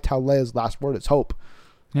I even liked how Leia's last word is hope.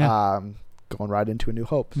 Yeah. Going right into A New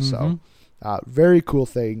Hope. So very cool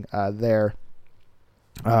thing there.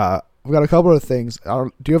 We've got a couple of things.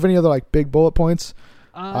 Do you have any other like big bullet points?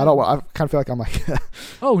 I kind of feel like I'm like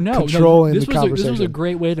controlling the conversation. This was a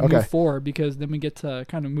great way to move forward, because then we get to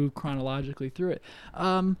kind of move chronologically through it.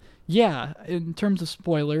 In terms of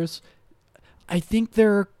spoilers, I think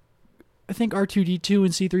R2-D2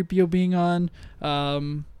 and C-3PO being on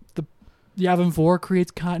the Yavin 4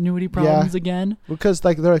 creates continuity problems again. Because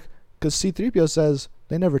because C-3PO says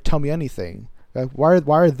they never tell me anything. Like, why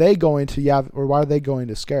are they going to why are they going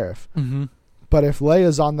to Scarif? But if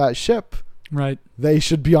Leia's on that ship, right, they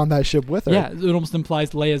should be on that ship with her. Yeah, it almost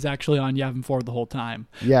implies Leia's actually on Yavin 4 the whole time.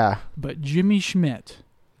 Yeah. But Jimmy Schmidt,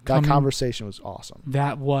 that conversation was awesome.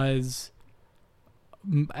 That was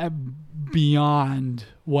beyond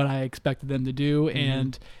what I expected them to do,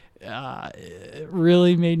 and it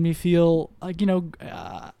really made me feel like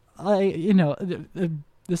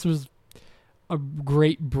this was a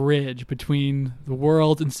great bridge between the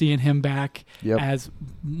world, and seeing him back as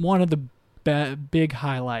one of the big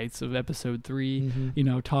highlights of episode 3,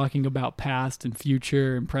 talking about past and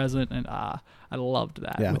future and present, and I loved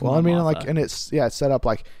that. Yeah, well, I mean, like, and it's set up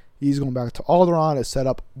like he's going back to Alderaan. It's set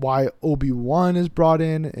up why Obi-Wan is brought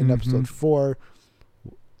in episode 4.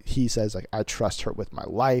 He says, like, I trust her with my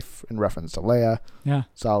life, in reference to Leia. Yeah.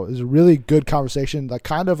 So it was a really good conversation, like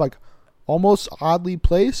kind of like almost oddly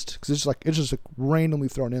placed, because it's just like randomly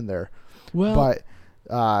thrown in there. Well, but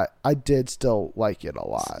I did still like it a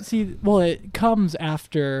lot. See, well, it comes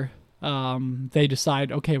after they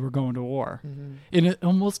decide, okay, we're going to war, and it's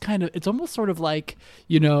almost sort of like,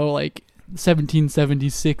 like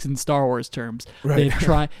 1776 in Star Wars terms. Right.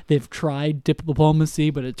 They've tried diplomacy,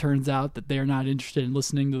 but it turns out that they're not interested in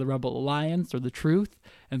listening to the Rebel Alliance or the truth.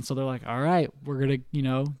 And so they're like, all right, we're going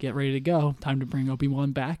to, get ready to go. Time to bring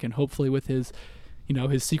Obi-Wan back. And hopefully with his,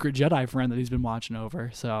 his secret Jedi friend that he's been watching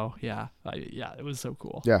over. So yeah, it was so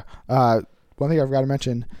cool. Yeah. One thing I forgot to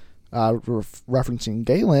mention, referencing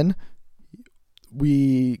Galen,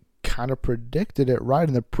 we kind of predicted it right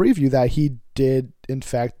in the preview that he did in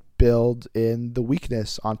fact build in the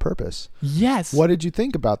weakness on purpose. Yes. What did you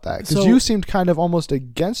think about that? Because you seemed kind of almost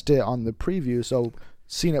against it on the preview. So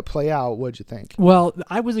seeing it play out, what did you think? Well,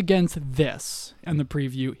 I was against this in the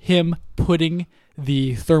preview, him putting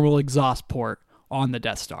the thermal exhaust port on the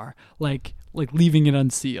Death Star, like leaving it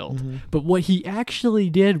unsealed. Mm-hmm. But what he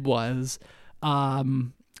actually did was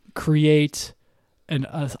create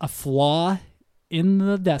a flaw in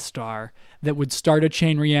the Death Star that would start a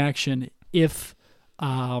chain reaction if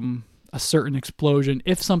a certain explosion,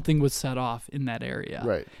 if something was set off in that area.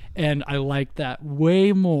 Right. And I like that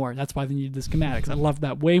way more. That's why they needed the schematics. I love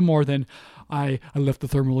that way more than I left the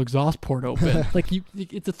thermal exhaust port open.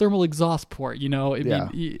 It's a thermal exhaust port,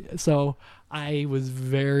 so I was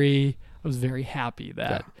very happy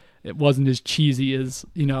that it wasn't as cheesy as,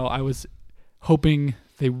 I was hoping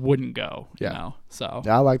they wouldn't go, so.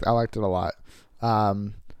 Yeah, I liked it a lot.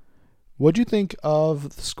 What'd you think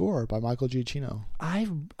of the score by Michael Giacchino? I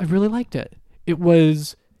really liked it. It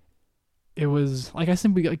was like I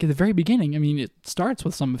said, at the very beginning. I mean, it starts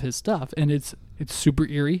with some of his stuff, and it's super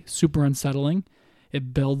eerie, super unsettling.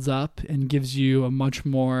 It builds up and gives you a much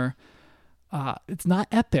more. It's not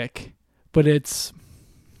epic, but it's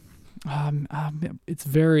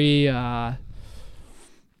very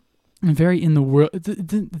very in the world.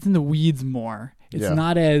 It's in the weeds more. It's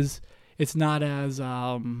not as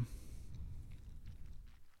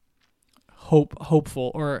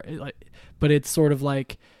hopeful or but it's sort of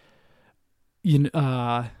like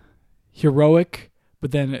heroic,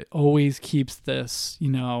 but then it always keeps this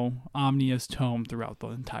ominous tone throughout the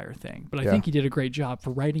entire thing. But I think he did a great job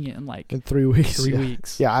for writing it in 3 weeks. 3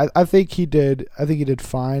 weeks. Yeah, I think he did. I think he did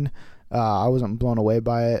fine. I wasn't blown away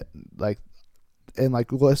by it. And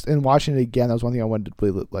watching it again, that was one thing I wanted to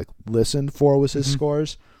really listen for was his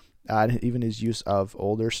scores, and even his use of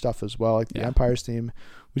older stuff as well, like the Empire's theme,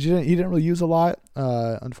 which he didn't really use a lot.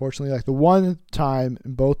 Unfortunately, the one time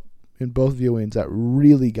in both viewings that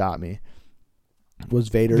really got me was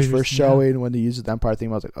Vader's first showing when they used the Empire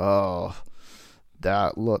theme. I was like, oh,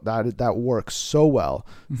 that works so well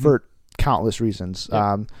for countless reasons.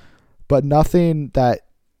 But nothing that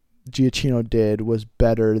Giacchino did was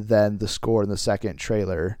better than the score in the second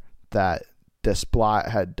trailer that Desplat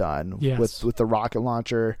had done with the rocket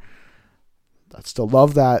launcher. I still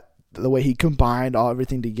love that, the way he combined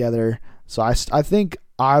everything together. So I think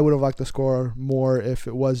I would have liked the score more if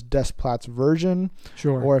it was Desplat's version,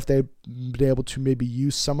 or if they'd been able to maybe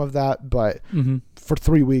use some of that. But for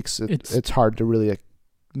 3 weeks, it's hard to really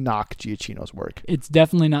knock Giacchino's work. It's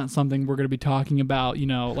definitely not something we're going to be talking about,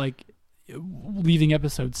 leaving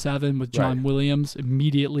episode 7 with John Williams,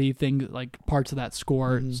 immediately parts of that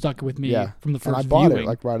score stuck with me from the first and I bought viewing.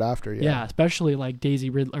 It right after. Yeah, especially Daisy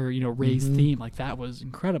Ridley or Rey's theme, that was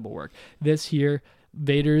incredible work. This here,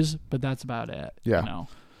 Vader's, but that's about it. Yeah.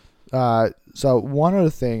 So one other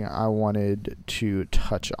thing I wanted to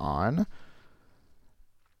touch on,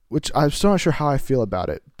 which I'm still not sure how I feel about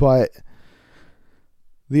it, but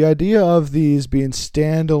the idea of these being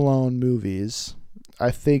standalone movies, I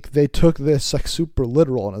think they took this super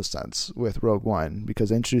literal in a sense with Rogue One, because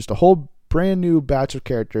they introduced a whole brand new batch of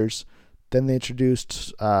characters. Then they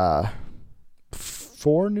introduced 4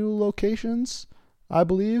 new locations, I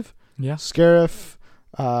believe. Yeah. Scarif,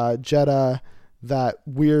 Jeddah, that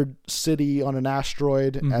weird city on an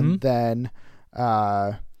asteroid, and then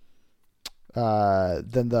the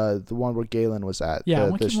one where Galen was at. Yeah,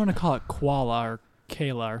 I keep wanting to call it Kuala or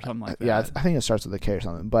Kayla or something like that. Yeah, I think it starts with a K or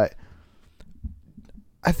something, but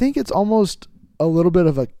I think it's almost a little bit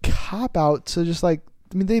of a cop-out to just they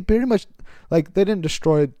pretty much, they didn't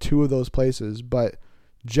destroy 2 of those places, but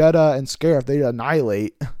Jeddah and Scarif, they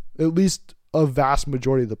annihilate at least a vast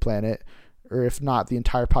majority of the planet, or if not the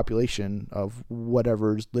entire population of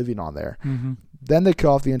whatever's living on there. Then they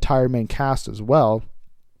kill off the entire main cast as well,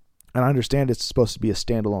 and I understand it's supposed to be a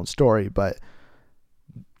standalone story, but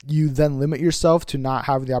you then limit yourself to not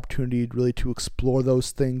having the opportunity really to explore those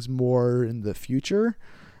things more in the future.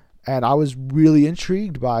 And I was really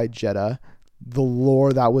intrigued by Jeddah, the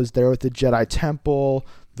lore that was there with the Jedi Temple,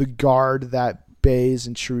 the guard that Baze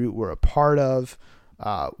and Chirrut were a part of,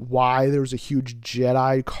 why there was a huge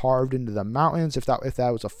Jedi carved into the mountains, if that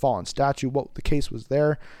was a fallen statue, what the case was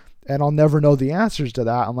there. And I'll never know the answers to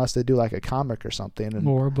that unless they do a comic or something.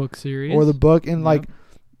 Or a book series. Or the book. And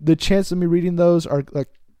the chance of me reading those are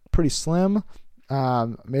pretty slim.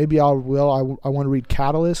 Maybe I will. I want to read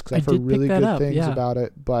Catalyst because I've heard really good things about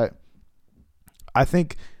it. But I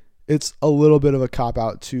think it's a little bit of a cop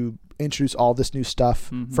out to introduce all this new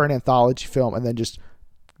stuff for an anthology film and then just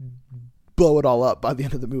blow it all up by the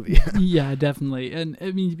end of the movie. Yeah, definitely. And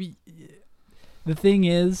I mean, the thing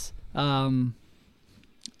is, I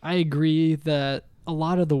agree that a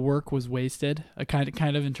lot of the work was wasted,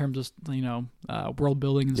 kind of in terms of world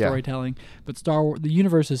building and storytelling. But Star Wars, the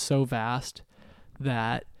universe is so vast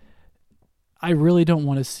that I really don't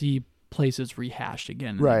want to see places rehashed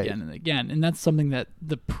again and again and again. And that's something that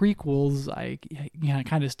the prequels I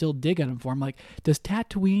kind of still dig at them for. I'm like, does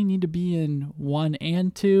Tatooine need to be in 1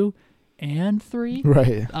 and 2 and 3?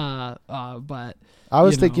 Right. But I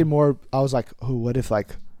was thinking more. I was like, oh, what if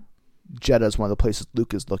like Jeddah is one of the places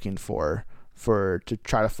Luke is looking for to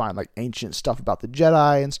try to find like ancient stuff about the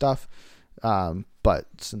Jedi and stuff. But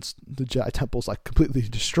since the Jedi Temple's like completely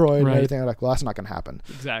destroyed and everything, I'm like, well, that's not going to happen.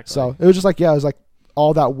 Exactly. So it was just like, it was like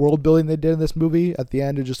all that world building they did in this movie at the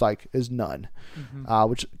end is just like is none,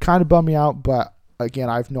 which kind of bummed me out. But again,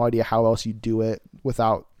 I have no idea how else you do it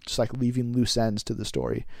without just like leaving loose ends to the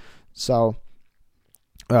story. So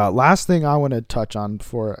last thing I want to touch on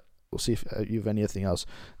before we'll see if you have anything else.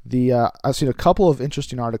 I've seen a couple of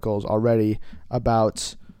interesting articles already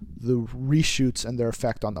about the reshoots and their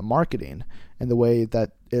effect on the marketing and the way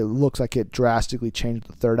that it looks like it drastically changed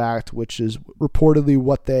the third act, which is reportedly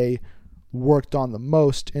what they worked on the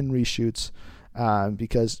most in reshoots,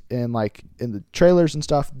 because in the trailers and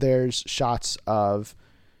stuff, there's shots of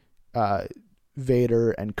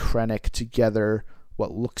Vader and Krennic together,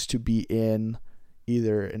 what looks to be in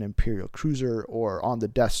either an Imperial cruiser or on the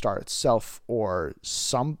Death Star itself or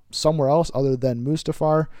somewhere else other than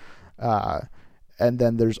Mustafar. And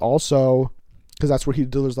then there's also, because that's where he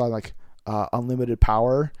delivers like unlimited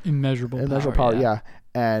power, immeasurable power, yeah.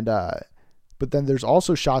 And but then there's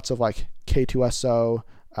also shots of like K2SO,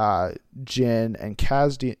 Jin, and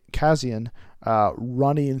Cassian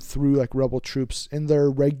running through like rebel troops in their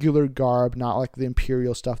regular garb, not like the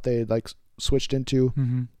Imperial stuff they like switched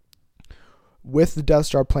into. With the Death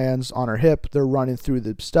Star plans on her hip, they're running through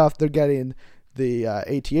the stuff. They're getting the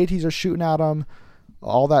AT-ATs are shooting at them.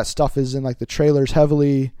 All that stuff is in like the trailers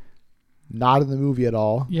heavily, not in the movie at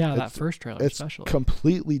all. Yeah, that first trailer especially. It's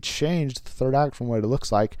completely changed the third act from what it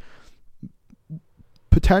looks like.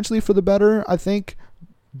 Potentially for the better, I think.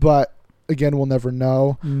 But again, we'll never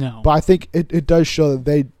know. No. But I think it does show that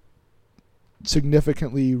they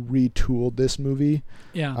significantly retooled this movie.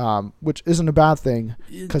 Yeah. Which isn't a bad thing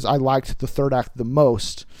because I liked the third act the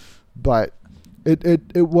most. But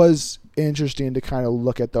it was interesting to kind of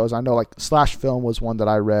look at those. I know like Slash Film was one that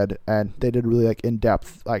I read and they did really like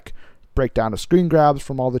in-depth like breakdown of screen grabs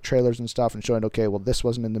from all the trailers and stuff and showing, okay, well, this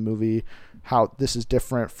wasn't in the movie, how this is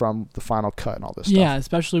different from the final cut and all this stuff. Yeah,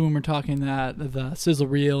 especially when we're talking that the sizzle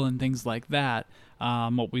reel and things like that.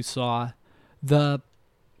 What we saw,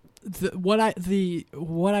 what I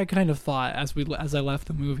kind of thought as I left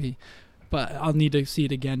the movie, but I'll need to see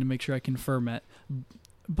it again to make sure I confirm it.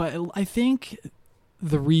 But I think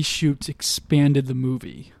the reshoots expanded the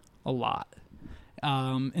movie a lot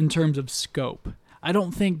in terms of scope. I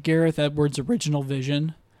don't think Gareth Edwards' original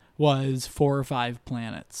vision was 4 or 5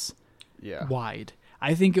 planets wide.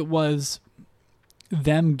 I think it was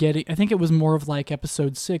them getting. I think it was more of like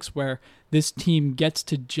Episode 6, where this team gets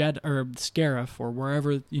to Scarif or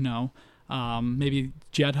wherever, maybe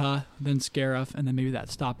Jedha, then Scarif, and then maybe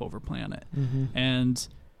that stopover planet, and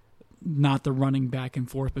not the running back and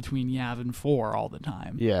forth between Yavin 4 all the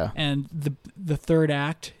time. Yeah, and the third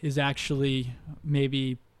act is actually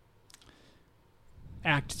maybe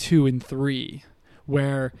Act 2 and 3,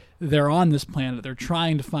 where they're on this planet. They're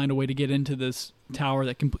trying to find a way to get into this tower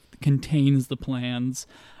that contains the plans,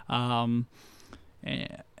 and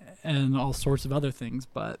all sorts of other things.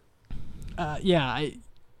 But I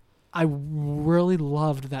really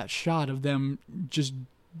loved that shot of them just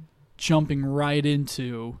jumping right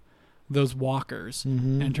into those walkers,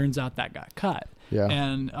 and it turns out that got cut. Yeah,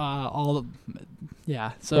 and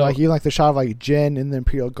so like the shot of like Jin in the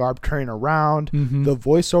Imperial garb turning around. The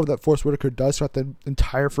voiceover that Forrest Whitaker does throughout the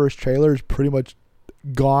entire first trailer is pretty much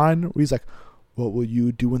gone. Where he's like, "What will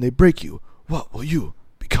you do when they break you? What will you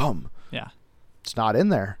become?" Yeah, it's not in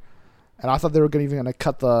there. And I thought they were going to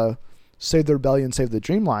cut the "Save the Rebellion, Save the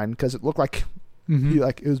Dream" line because it looked like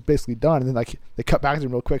it was basically done, and then like they cut back to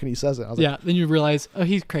him real quick and he says it. I was like, then you realize, oh,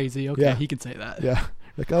 he's crazy. Okay, he can say that. Yeah.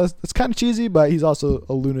 Like, it's kind of cheesy, but he's also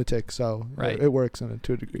a lunatic, so it works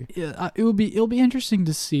to a degree. Yeah, it'll be interesting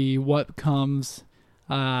to see what comes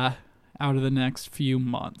out of the next few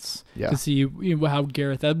months. Yeah. To see how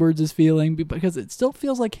Gareth Edwards is feeling, because it still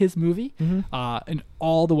feels like his movie. In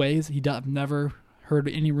all the ways, I've never heard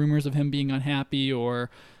any rumors of him being unhappy or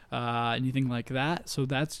anything like that. So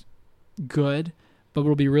that's good. But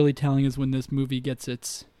what'll be really telling is when this movie gets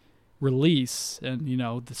its release and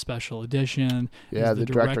the special edition. Yeah, the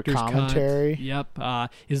director commentary. Cut. Yep.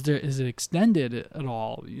 Is it extended at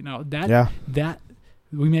all? That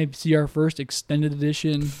we may see our first extended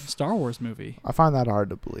edition Star Wars movie. I find that hard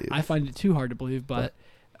to believe. I find it too hard to believe, but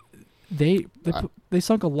they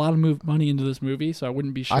sunk a lot of money into this movie, so I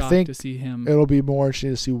wouldn't be shocked to see him. It'll be more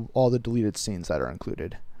interesting to see all the deleted scenes that are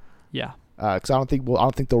included. Yeah. Because I don't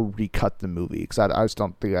think they'll recut the movie, because I just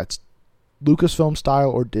don't think that's Lucasfilm style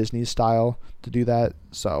or Disney style to do that.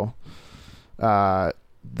 So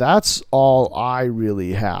that's all I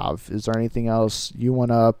really have. Is there anything else you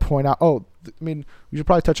want to point out? Oh, I mean, we should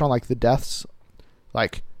probably touch on like the deaths,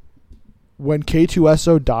 like when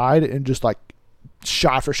K2SO died and just like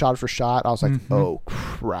shot for shot for shot. I was like, oh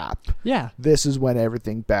crap! Yeah, this is when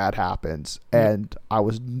everything bad happens. And I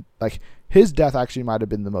was like, his death actually might have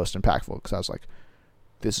been the most impactful, because I was like,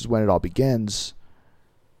 this is when it all begins.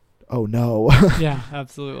 Oh no. Yeah,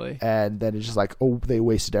 absolutely. And then it's just like, oh, they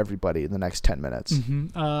wasted everybody in the next 10 minutes.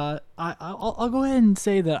 I'll go ahead and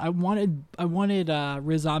say that I wanted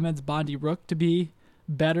Riz Ahmed's Bondi Rook to be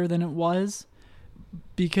better than it was,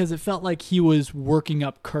 because it felt like he was working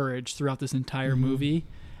up courage throughout this entire movie,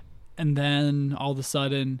 and then all of a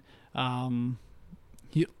sudden,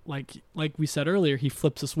 he like we said earlier, he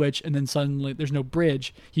flips a switch, and then suddenly there's no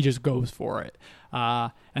bridge. He just goes for it,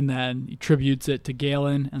 and then he tributes it to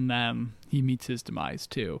Galen, and then he meets his demise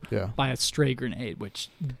too by a stray grenade, which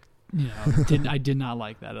I did not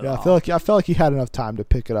like that at all. I felt like he had enough time to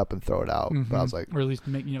pick it up and throw it out, but I was like, or at least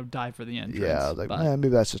make dive for the entrance. Yeah, I was like, maybe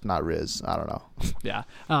that's just not Riz. I don't know. Yeah.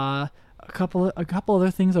 A couple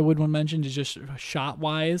other things I would want to mention is just shot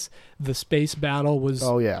wise, the space battle was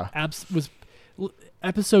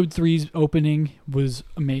Episode 3's opening was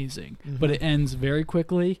amazing, but it ends very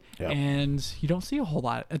quickly, and you don't see a whole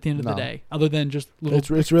lot at the end of the day, other than just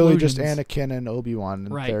little It's really just Anakin and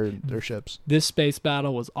Obi-Wan and their ships. This space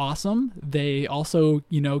battle was awesome. They also,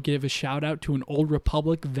 give a shout out to an Old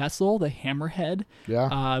Republic vessel, the Hammerhead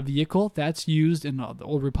vehicle that's used in the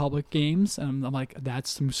Old Republic games. And I'm like, that's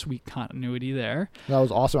some sweet continuity there. That was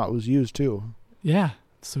awesome. It was used too. Yeah.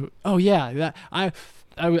 So, I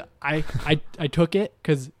took it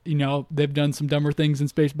because they've done some dumber things in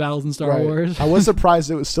space battles in Star Wars. I was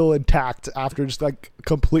surprised it was still intact after just like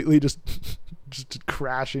completely just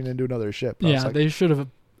crashing into another ship. They should have.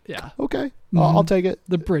 Yeah. Okay, I'll take it.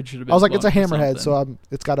 The bridge should have been. I was like, it's a Hammerhead, so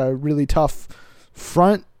it's got a really tough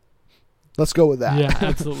front. Let's go with that. Yeah,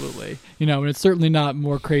 absolutely. And it's certainly not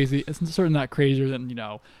more crazy. It's certainly not crazier than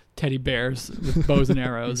teddy bears with bows and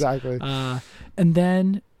arrows. Exactly. And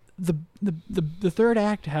then the third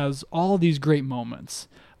act has all these great moments,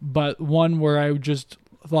 but one where I just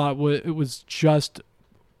thought it was just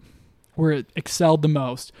where it excelled the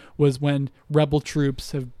most was when rebel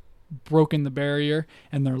troops have broken the barrier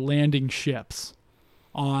and they're landing ships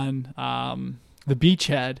on the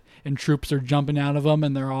beachhead, and troops are jumping out of them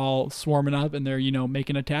and they're all swarming up and they're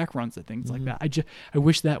making attack runs and things like that. I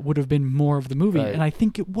wish that would have been more of the movie, and I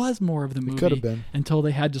think it was more of the movie. It could have been, until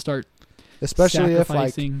they had to start. Especially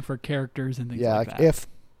sacrificing for characters and things like that. Yeah, if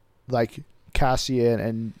like Cassian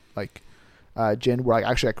and like Jin were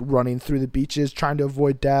actually running through the beaches trying to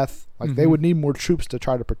avoid death, they would need more troops to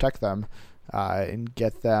try to protect them and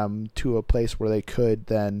get them to a place where they could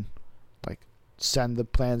then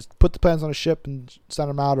put the plans on a ship and send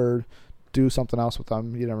them out, or do something else with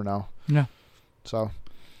them. You never know. Yeah. So.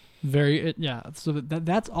 So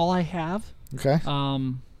that's all I have. Okay. All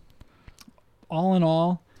in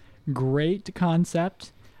all, great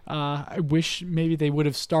concept. I wish maybe they would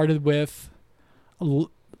have started with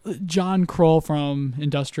John Kroll from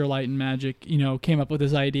Industrial Light and Magic, came up with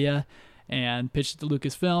this idea and pitched it to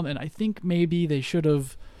Lucasfilm, and I think maybe they should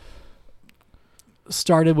have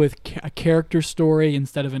started with a character story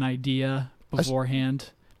instead of an idea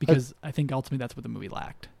beforehand, because I think ultimately that's what the movie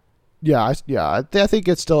lacked. I think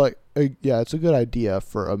it's still it's a good idea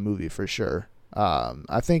for a movie for sure.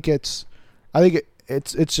 I think it's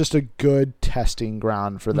just a good testing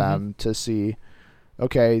ground for them to see,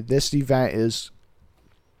 okay, this event is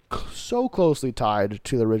so closely tied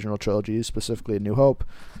to the original trilogy, specifically A New Hope,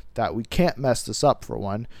 that we can't mess this up, for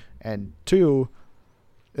one. And two,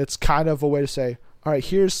 it's kind of a way to say, all right,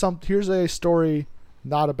 here's a story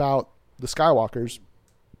not about the Skywalkers,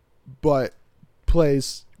 but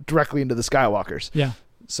plays directly into the Skywalkers. Yeah.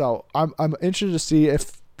 So I'm interested to see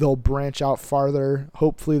if they'll branch out farther.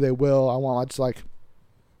 Hopefully they will. I just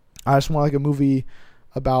want a movie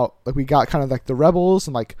about, we got kind of the rebels,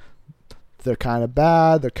 and they're kind of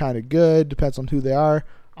bad, they're kind of good, depends on who they are.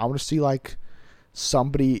 I want to see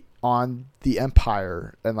somebody on the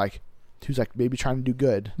Empire and like who's like maybe trying to do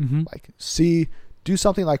good. Mm-hmm. Like do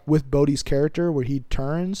something like with Bodhi's character where he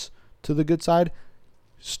turns to the good side.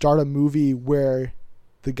 Start a movie where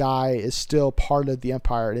the guy is still part of the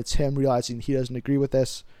Empire and it's him realizing he doesn't agree with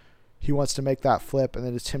this. He wants to make that flip, and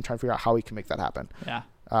then it's him trying to figure out how he can make that happen. Yeah.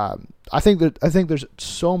 I think there's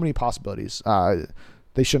so many possibilities.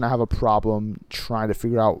 They shouldn't have a problem trying to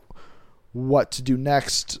figure out what to do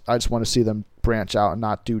next. I just want to see them branch out and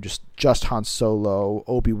not do just Han Solo,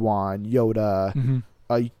 Obi-Wan, Yoda, Mm-hmm.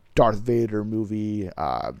 a Darth Vader movie,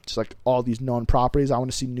 just like all these known properties. I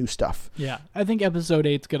want to see new stuff. Yeah, I think episode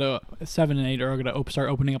 7 and 8 are gonna start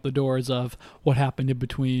opening up the doors of what happened in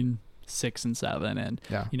between 6 and 7, and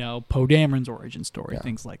Poe Dameron's origin story,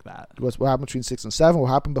 things like that. What happened between 6 and 7? What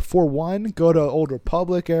happened before 1? Go to Old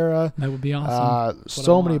Republic era. That would be awesome.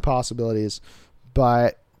 So many possibilities,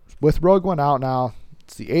 but with Rogue One out now,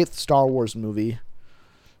 it's the 8th Star Wars movie,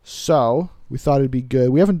 so we thought it'd be good.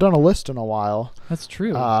 We haven't done a list in a while. That's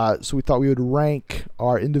true. So we thought we would rank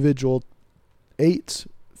our individual 8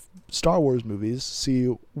 Star Wars movies, see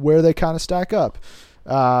where they kind of stack up.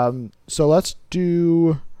 So let's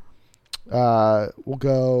do. Let's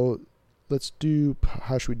do.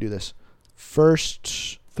 How should we do this?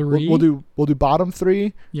 First, 3. We'll do bottom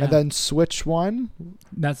 3, Yeah. and then switch one.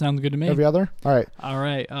 That sounds good to me. Every other. All All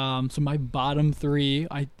right. right. So my bottom 3,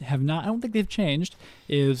 I don't think they've changed.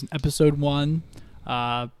 Is episode 1,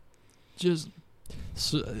 all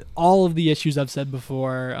of the issues I've said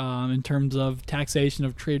before, in terms of taxation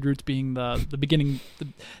of trade routes being the beginning,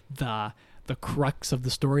 the crux of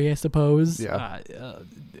the story, I suppose. Yeah.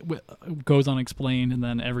 Goes unexplained, and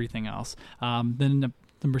then everything else. Then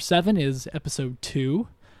number 7 is episode 2.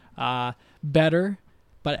 Better,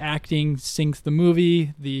 but acting sinks the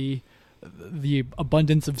movie. The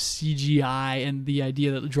abundance of CGI and the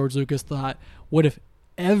idea that George Lucas thought, what if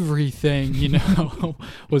everything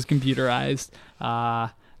was computerized?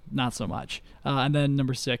 Not so much. And then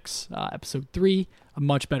number 6, episode 3, a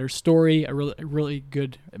much better story, a really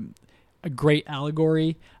good, a great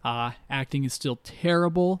allegory. Acting is still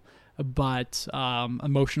terrible, but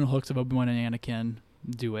emotional hooks of Obi-Wan and Anakin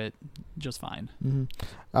do it just fine.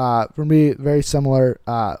 Mm-hmm. For me, very similar,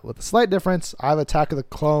 with a slight difference. I have Attack of the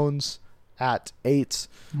Clones at 8.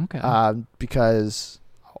 Okay. Because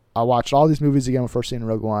I watched all these movies again when first seeing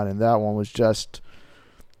Rogue One, and that one was just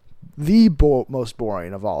the most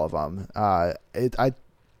boring of all of them.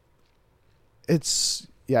 It's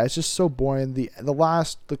just so boring.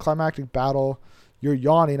 The climactic battle, you're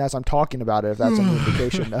yawning as I'm talking about it, if that's any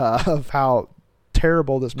indication of how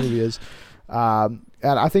terrible this movie is.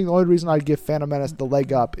 And I think the only reason I'd give Phantom Menace the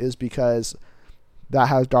leg up is because that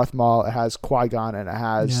has Darth Maul, it has Qui-Gon, and it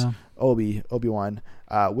has Obi-Wan,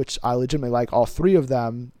 which I legitimately like all 3 of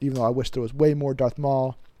them, even though I wish there was way more Darth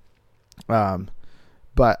Maul.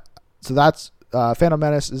 But so that's Phantom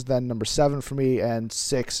Menace is then number 7 for me, and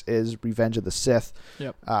 6 is Revenge of the Sith.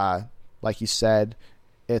 Yep. Like you said,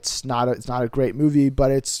 it's not a great movie, but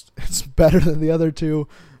it's better than the other 2,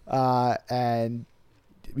 and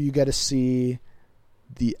you get to see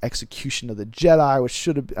the execution of the Jedi, which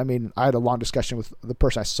should have. I mean, I had a long discussion with the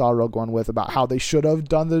person I saw Rogue One with about how they should have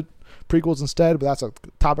done the prequels instead, but that's a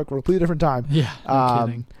topic for a completely different time. Yeah, no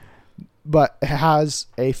kidding. But it has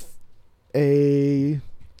a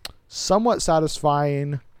somewhat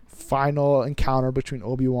satisfying final encounter between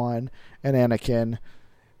Obi-Wan and Anakin,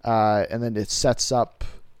 and then it sets up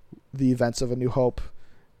the events of A New Hope.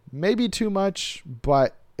 Maybe too much,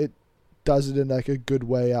 but it does it in like a good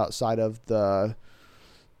way outside of the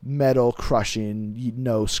metal crushing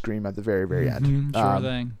scream at the very, very end. Sure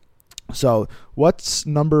thing. So what's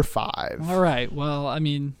number 5? All right. Well, I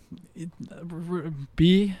mean,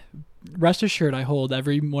 rest assured, I hold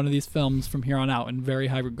every one of these films from here on out in very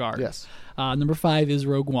high regard. Yes. Number 5 is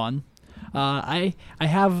Rogue One. I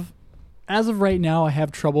have, as of right now, I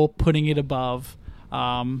have trouble putting it above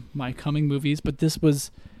my coming movies, but it was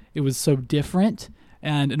so different,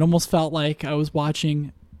 and it almost felt like I was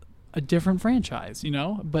watching a different franchise,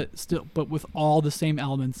 but with all the same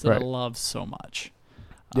elements that I love so much.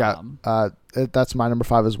 Yeah, that's my number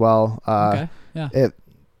 5 as well. Okay. Yeah.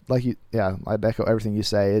 I'd echo everything you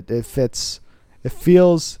say. It fits. It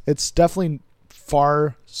feels. It's definitely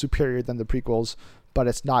far superior than the prequels, but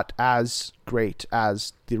it's not as great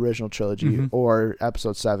as the original trilogy or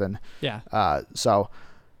Episode 7. Yeah. So,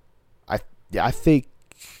 I think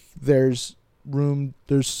there's room.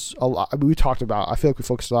 There's a lot. I mean, we talked about. I feel like we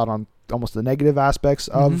focused a lot on almost the negative aspects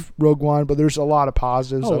of Rogue One, but there's a lot of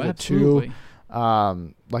positives of absolutely. it too.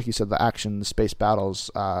 Like you said, the action, the space battles,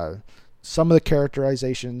 some of the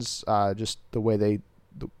characterizations, just the way they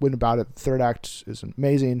the win about it. The third act is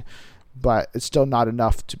amazing, but it's still not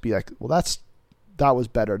enough to be like, well, that was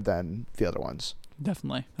better than the other ones.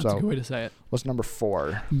 Definitely. That's a good way to say it. What's number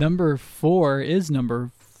 4? Number 4 is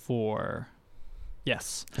number 4.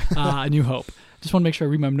 Yes. A New Hope. Just want to make sure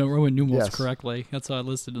I read my Roman numerals correctly. That's how I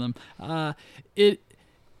listed them.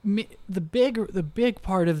 The big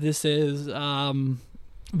part of this is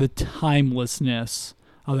the timelessness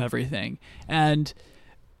of everything. And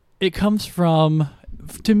it comes from,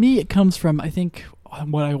 to me, I think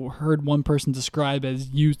what I heard one person describe as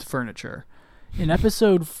used furniture. In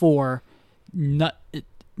episode 4,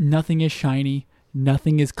 nothing is shiny.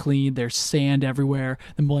 Nothing is clean. There's sand everywhere.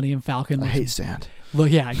 The Millennium Falcon. I hate sand. Well,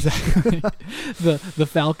 yeah, exactly. the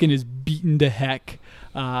Falcon is beaten to heck.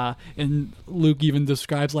 And Luke even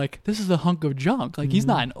describes, like, this is a hunk of junk. Like, he's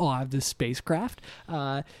not in awe of this spacecraft.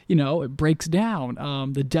 It breaks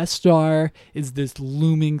down. The Death Star is this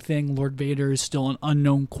looming thing. Lord Vader is still an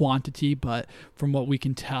unknown quantity, but from what we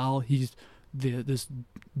can tell, he's this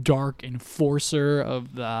dark enforcer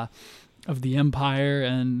of the Empire.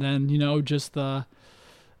 And then, just the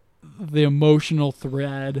emotional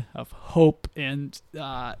thread of hope and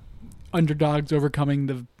underdogs overcoming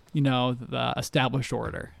the established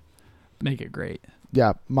order. Make it great.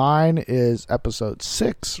 Yeah, mine is episode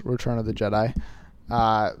 6, Return of the Jedi.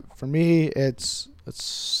 For me, it's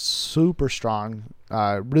super strong.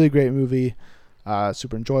 Really great movie.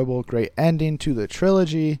 Super enjoyable. Great ending to the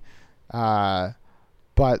trilogy.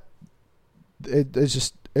 But it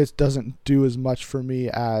doesn't do as much for me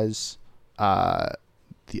as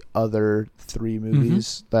the other 3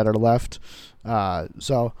 movies that are left.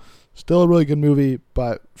 So still a really good movie,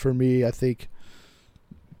 but for me, I think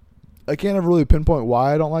I can't ever really pinpoint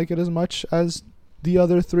why I don't like it as much as the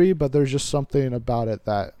other 3, but there's just something about it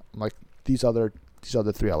that, like, these other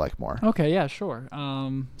 3 I like more. Okay, yeah, sure.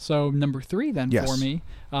 So number 3 then for me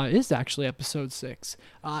is actually episode 6.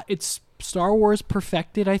 It's Star Wars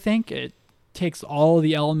perfected, I think. It takes all of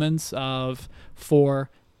the elements of 4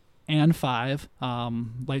 and 5,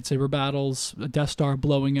 lightsaber battles, a Death Star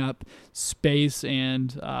blowing up, space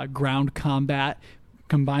and ground combat,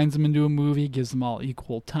 combines them into a movie, gives them all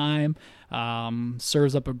equal time,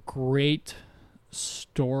 serves up a great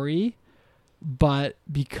story, but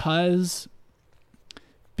because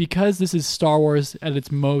this is Star Wars at its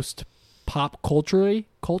most pop culturally,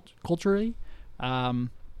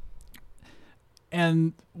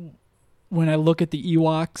 and when I look at the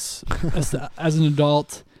Ewoks as an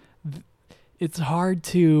adult, it's hard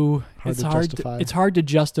to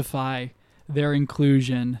justify their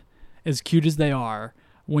inclusion, as cute as they are,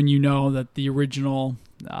 when you know that the original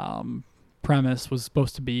premise was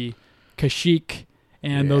supposed to be Kashyyyk,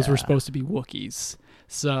 and those were supposed to be Wookiees.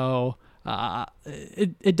 So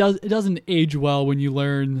it doesn't age well when you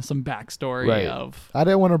learn some backstory of. I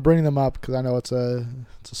didn't want to bring them up because I know it's a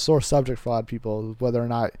sore subject for a lot of people, whether or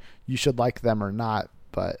not you should like them or not.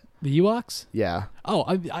 But the Ewoks? Yeah. Oh,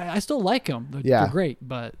 I still like them. They're great,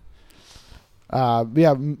 but. My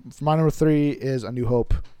number 3 is A New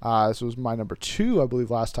Hope. This was my number 2, I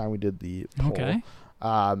believe, last time we did the poll. Okay.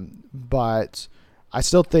 But I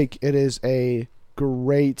still think it is a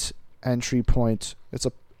great entry point. It's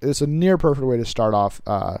a near perfect way to start off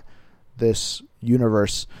this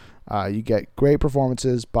universe. You get great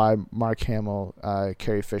performances by Mark Hamill,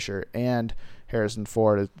 Carrie Fisher, and Harrison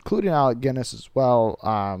Ford, including Alec Guinness as well.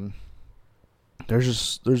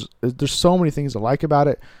 There's so many things I like about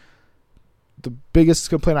it. The biggest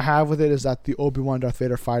complaint I have with it is that the Obi-Wan Darth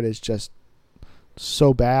Vader fight is just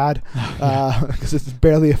so bad, because it's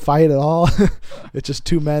barely a fight at all. It's just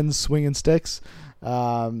 2 men swinging sticks.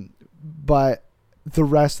 But the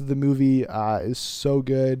rest of the movie is so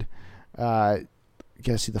good. You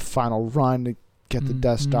gotta see the final run to get the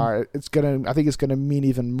Death Star. I think it's gonna mean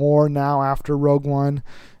even more now after Rogue One.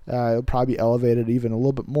 It'll probably be elevated even a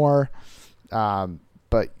little bit more.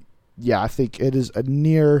 But yeah, I think it is a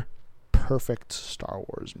near perfect Star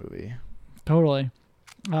Wars movie. Totally.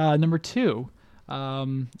 Number 2,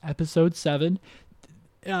 episode 7.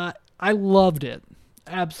 I loved it.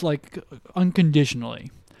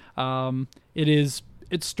 Unconditionally. It's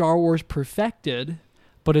Star Wars perfected,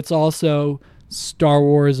 but it's also Star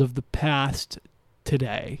Wars of the past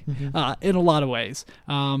today, in a lot of ways.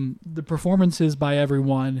 The performances by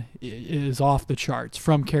everyone is off the charts,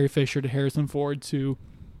 from Carrie Fisher to Harrison Ford to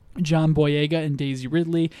John Boyega and Daisy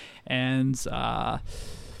Ridley and Oscar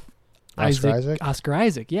Isaac. Oscar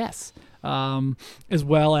Isaac, yes. as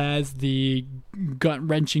well as the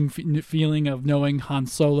gut-wrenching feeling of knowing Han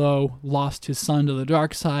Solo lost his son to the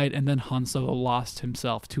dark side, and then Han Solo lost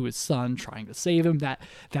himself to his son trying to save him. That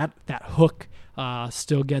hook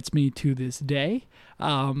still gets me to this day.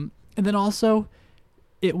 And then also,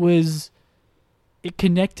 it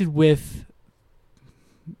connected with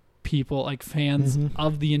people, like fans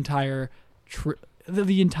of the entire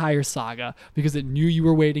the entire saga, because it knew you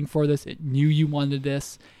were waiting for this, it knew you wanted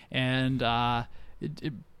this, and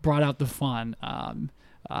it brought out the fun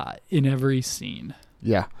in every scene.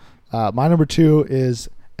 Yeah. My number 2 is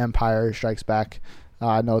Empire Strikes Back.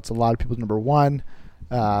 I know it's a lot of people's number 1,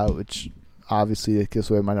 which obviously it gives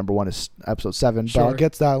away my number 1 is episode 7, Sure. but I'll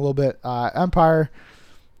get to that a little bit. Empire,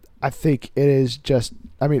 I think it is just,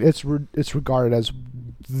 I mean, it's regarded as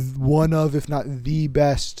one of, if not the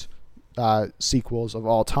best sequels of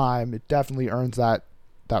all time. It definitely earns that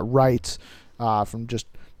right from just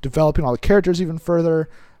developing all the characters even further,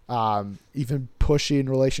 even pushing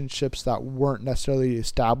relationships that weren't necessarily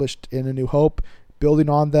established in A New Hope, building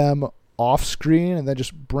on them off screen, and then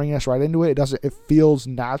just bringing us right into it. It feels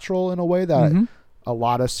natural in a way that a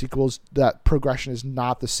lot of sequels, that progression is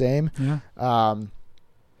not the same. Yeah.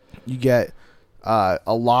 You get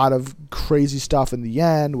a lot of crazy stuff in the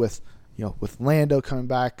end with Lando coming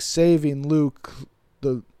back, saving Luke,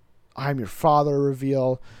 the "I'm your father"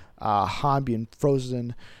 reveal, Han being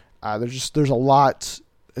frozen. There's a lot.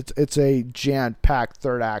 It's a jam-packed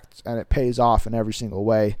third act, and it pays off in every single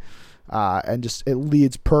way. And just it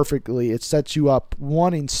leads perfectly. It sets you up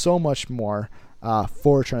wanting so much more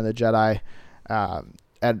for Return of the Jedi,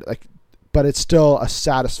 but it's still a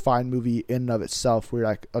satisfying movie in and of itself. Where you're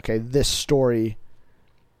like, okay, this story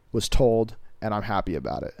was told, and I'm happy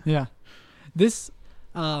about it. Yeah. This,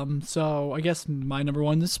 so I guess my number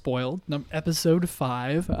 1 is spoiled. Episode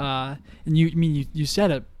 5, and you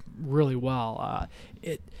said it really well.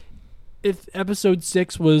 If Episode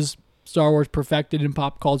 6 was Star Wars perfected in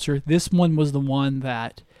pop culture, this one was the one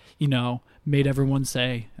that made everyone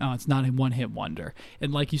say, "Oh, it's not a one-hit wonder."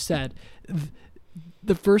 And like you said,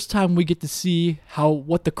 the first time we get to see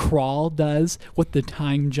what the crawl does, what the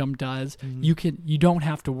time jump does, you don't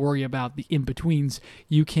have to worry about the in-betweens.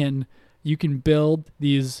 You can build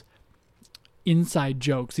these inside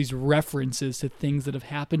jokes, these references to things that have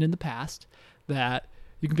happened in the past that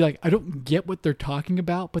you can be like, I don't get what they're talking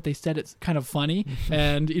about, but they said it's kind of funny,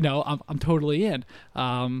 and I'm totally in.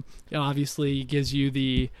 Obviously, it gives you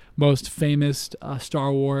the most famous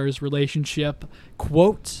Star Wars relationship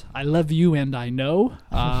quote: "I love you and I know."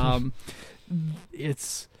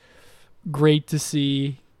 It's great to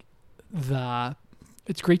see the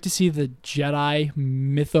Jedi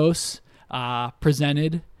mythos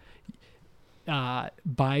presented by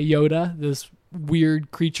Yoda, this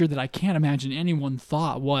weird creature that I can't imagine anyone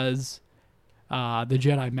thought was the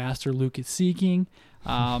Jedi Master Luke is seeking.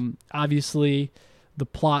 Obviously, the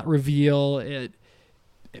plot reveal, it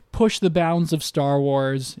pushed the bounds of Star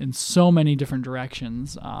Wars in so many different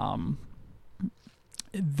directions.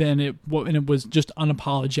 Then it was just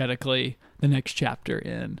unapologetically the next chapter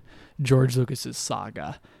in George Lucas's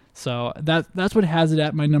saga. So that's what has it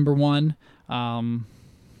at my number 1.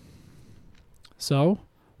 So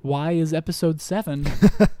why is Episode 7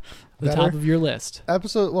 the top of your list?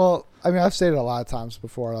 Well, I mean, I've stated a lot of times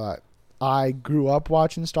before that I grew up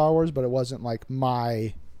watching Star Wars, but it wasn't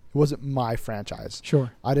my franchise.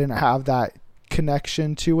 Sure. I didn't have that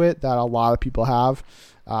connection to it that a lot of people have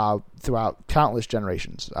throughout countless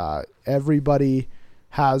generations. Everybody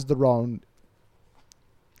has their own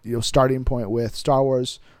starting point with Star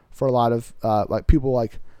Wars. For a lot of people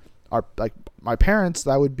like my parents,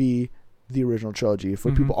 that would be the original trilogy.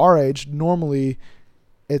 For people our age, normally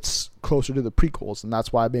it's closer to the prequels, and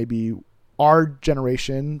that's why maybe our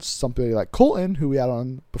generation, somebody like Colton, who we had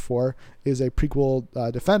on before, is a prequel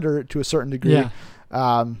defender to a certain degree.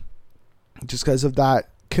 Yeah. Just because of that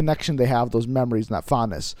connection they have, those memories and that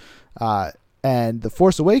fondness. And The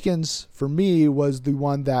Force Awakens, for me, was the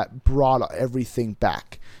one that brought everything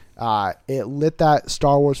back. It lit that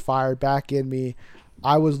Star Wars fire back in me.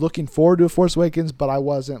 I was looking forward to A Force Awakens, but I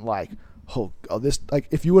wasn't like, this. Like,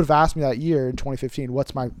 if you would have asked me that year in 2015,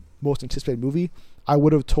 what's my most anticipated movie, I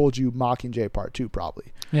would have told you Mockingjay Part 2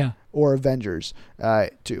 probably. Yeah. Or Avengers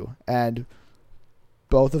 2. And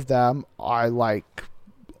both of them I like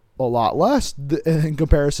a lot less in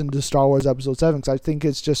comparison to Star Wars Episode 7, because I think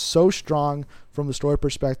it's just so strong from a story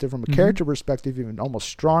perspective, from a character perspective, even almost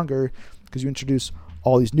stronger, because you introduce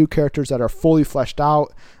all these new characters that are fully fleshed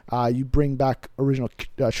out. You bring back original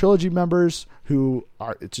trilogy members who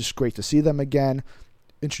are, it's just great to see them again.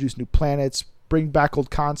 Introduce new planets, bring back old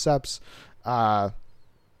concepts.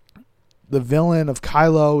 the villain of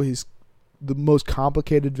Kylo, he's the most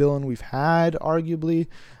complicated villain we've had, arguably.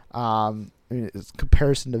 I mean, its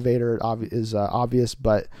comparison to Vader is obvious,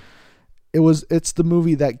 but it's the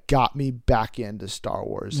movie that got me back into Star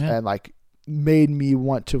Wars and like made me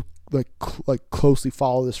want to like closely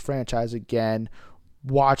follow this franchise again.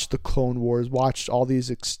 Watch the Clone Wars, watch all these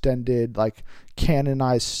extended like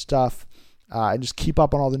canonized stuff, and just keep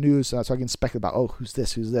up on all the news so I can speculate about who's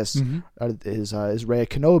this, Mm-hmm. Is Rey a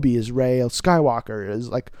Kenobi, is Rey a Skywalker, is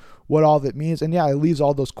like what all that means. And it leaves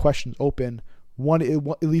all those questions open.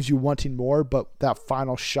 It leaves you wanting more, but that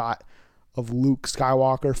final shot of Luke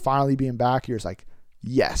Skywalker finally being back, you're just like,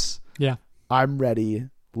 yes, I'm ready.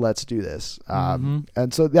 Let's do this.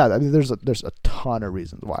 And so, I mean, there's a ton of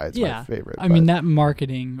reasons why it's my favorite. I mean, that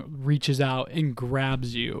marketing reaches out and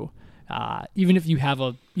grabs you, even if you have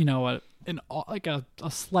a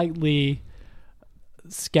slightly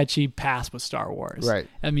sketchy past with Star Wars. Right.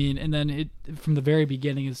 I mean, and then from the very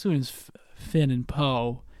beginning, as soon as Finn and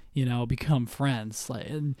Poe, become friends,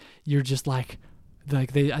 and you're just like I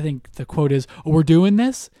think the quote is, "Oh, we're doing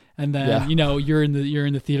this," and then you're in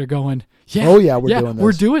the theater going,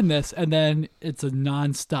 we're doing this, and then it's a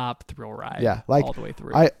nonstop thrill ride, all the way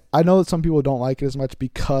through. I know that some people don't like it as much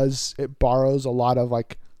because it borrows a lot of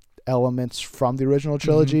like elements from the original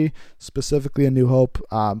trilogy, specifically A New Hope.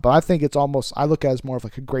 But I think it's almost, I look at it as more of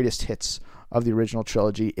like a greatest hits of the original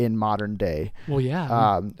trilogy in modern day. Well, yeah.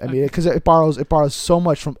 I mean, because it borrows so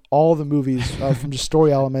much from all the movies, from just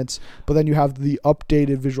story elements, but then you have the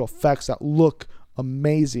updated visual effects that look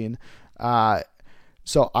amazing.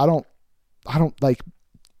 So I don't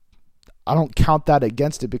count that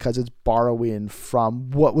against it because it's borrowing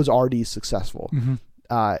from what was already successful.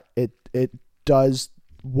 It does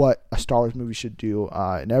what a Star Wars movie should do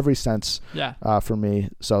in every sense. For me.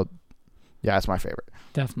 So it's my favorite.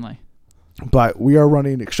 Definitely. But we are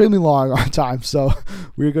running extremely long on time, so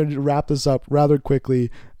we're going to wrap this up rather quickly.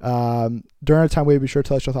 During our time, be sure to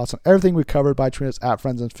tell us your thoughts on everything we covered by tweeting us at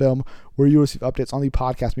Friends and Film, where you will receive updates on the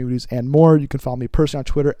podcast, movies, and more. You can follow me personally on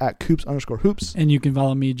Twitter at Coops_hoops. And you can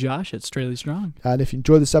follow me, Josh, at Strayly Strong. And if you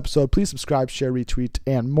enjoyed this episode, please subscribe, share, retweet,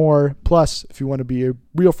 and more. Plus, if you want to be a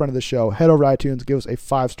real friend of the show, head over to iTunes, give us a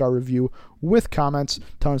 5-star review with comments,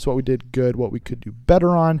 telling us what we did good, what we could do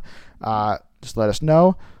better on. Just let us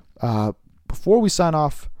know. Before we sign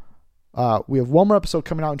off, we have one more episode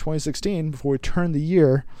coming out in 2016 before we turn the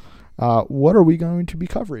year. What are we going to be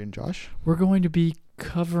covering, Josh? We're going to be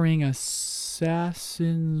covering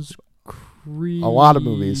Assassin's Creed. A lot of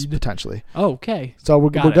movies, potentially. Oh, okay. So we're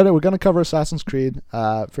gonna cover Assassin's Creed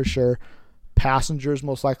for sure. Passengers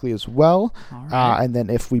most likely as well. All right. And then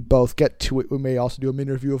if we both get to it, we may also do a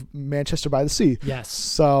mini review of Manchester by the Sea. Yes.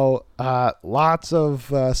 So lots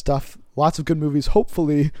of stuff. Lots of good movies,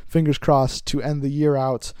 hopefully, fingers crossed, to end the year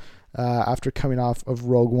out after coming off of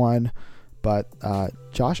Rogue One. But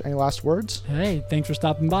Josh, any last words? Hey, thanks for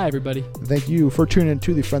stopping by, everybody. Thank you for tuning in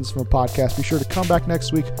to the Friends Film Podcast. Be sure to come back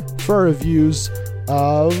next week for reviews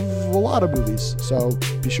of a lot of movies. So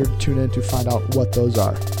be sure to tune in to find out what those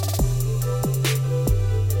are.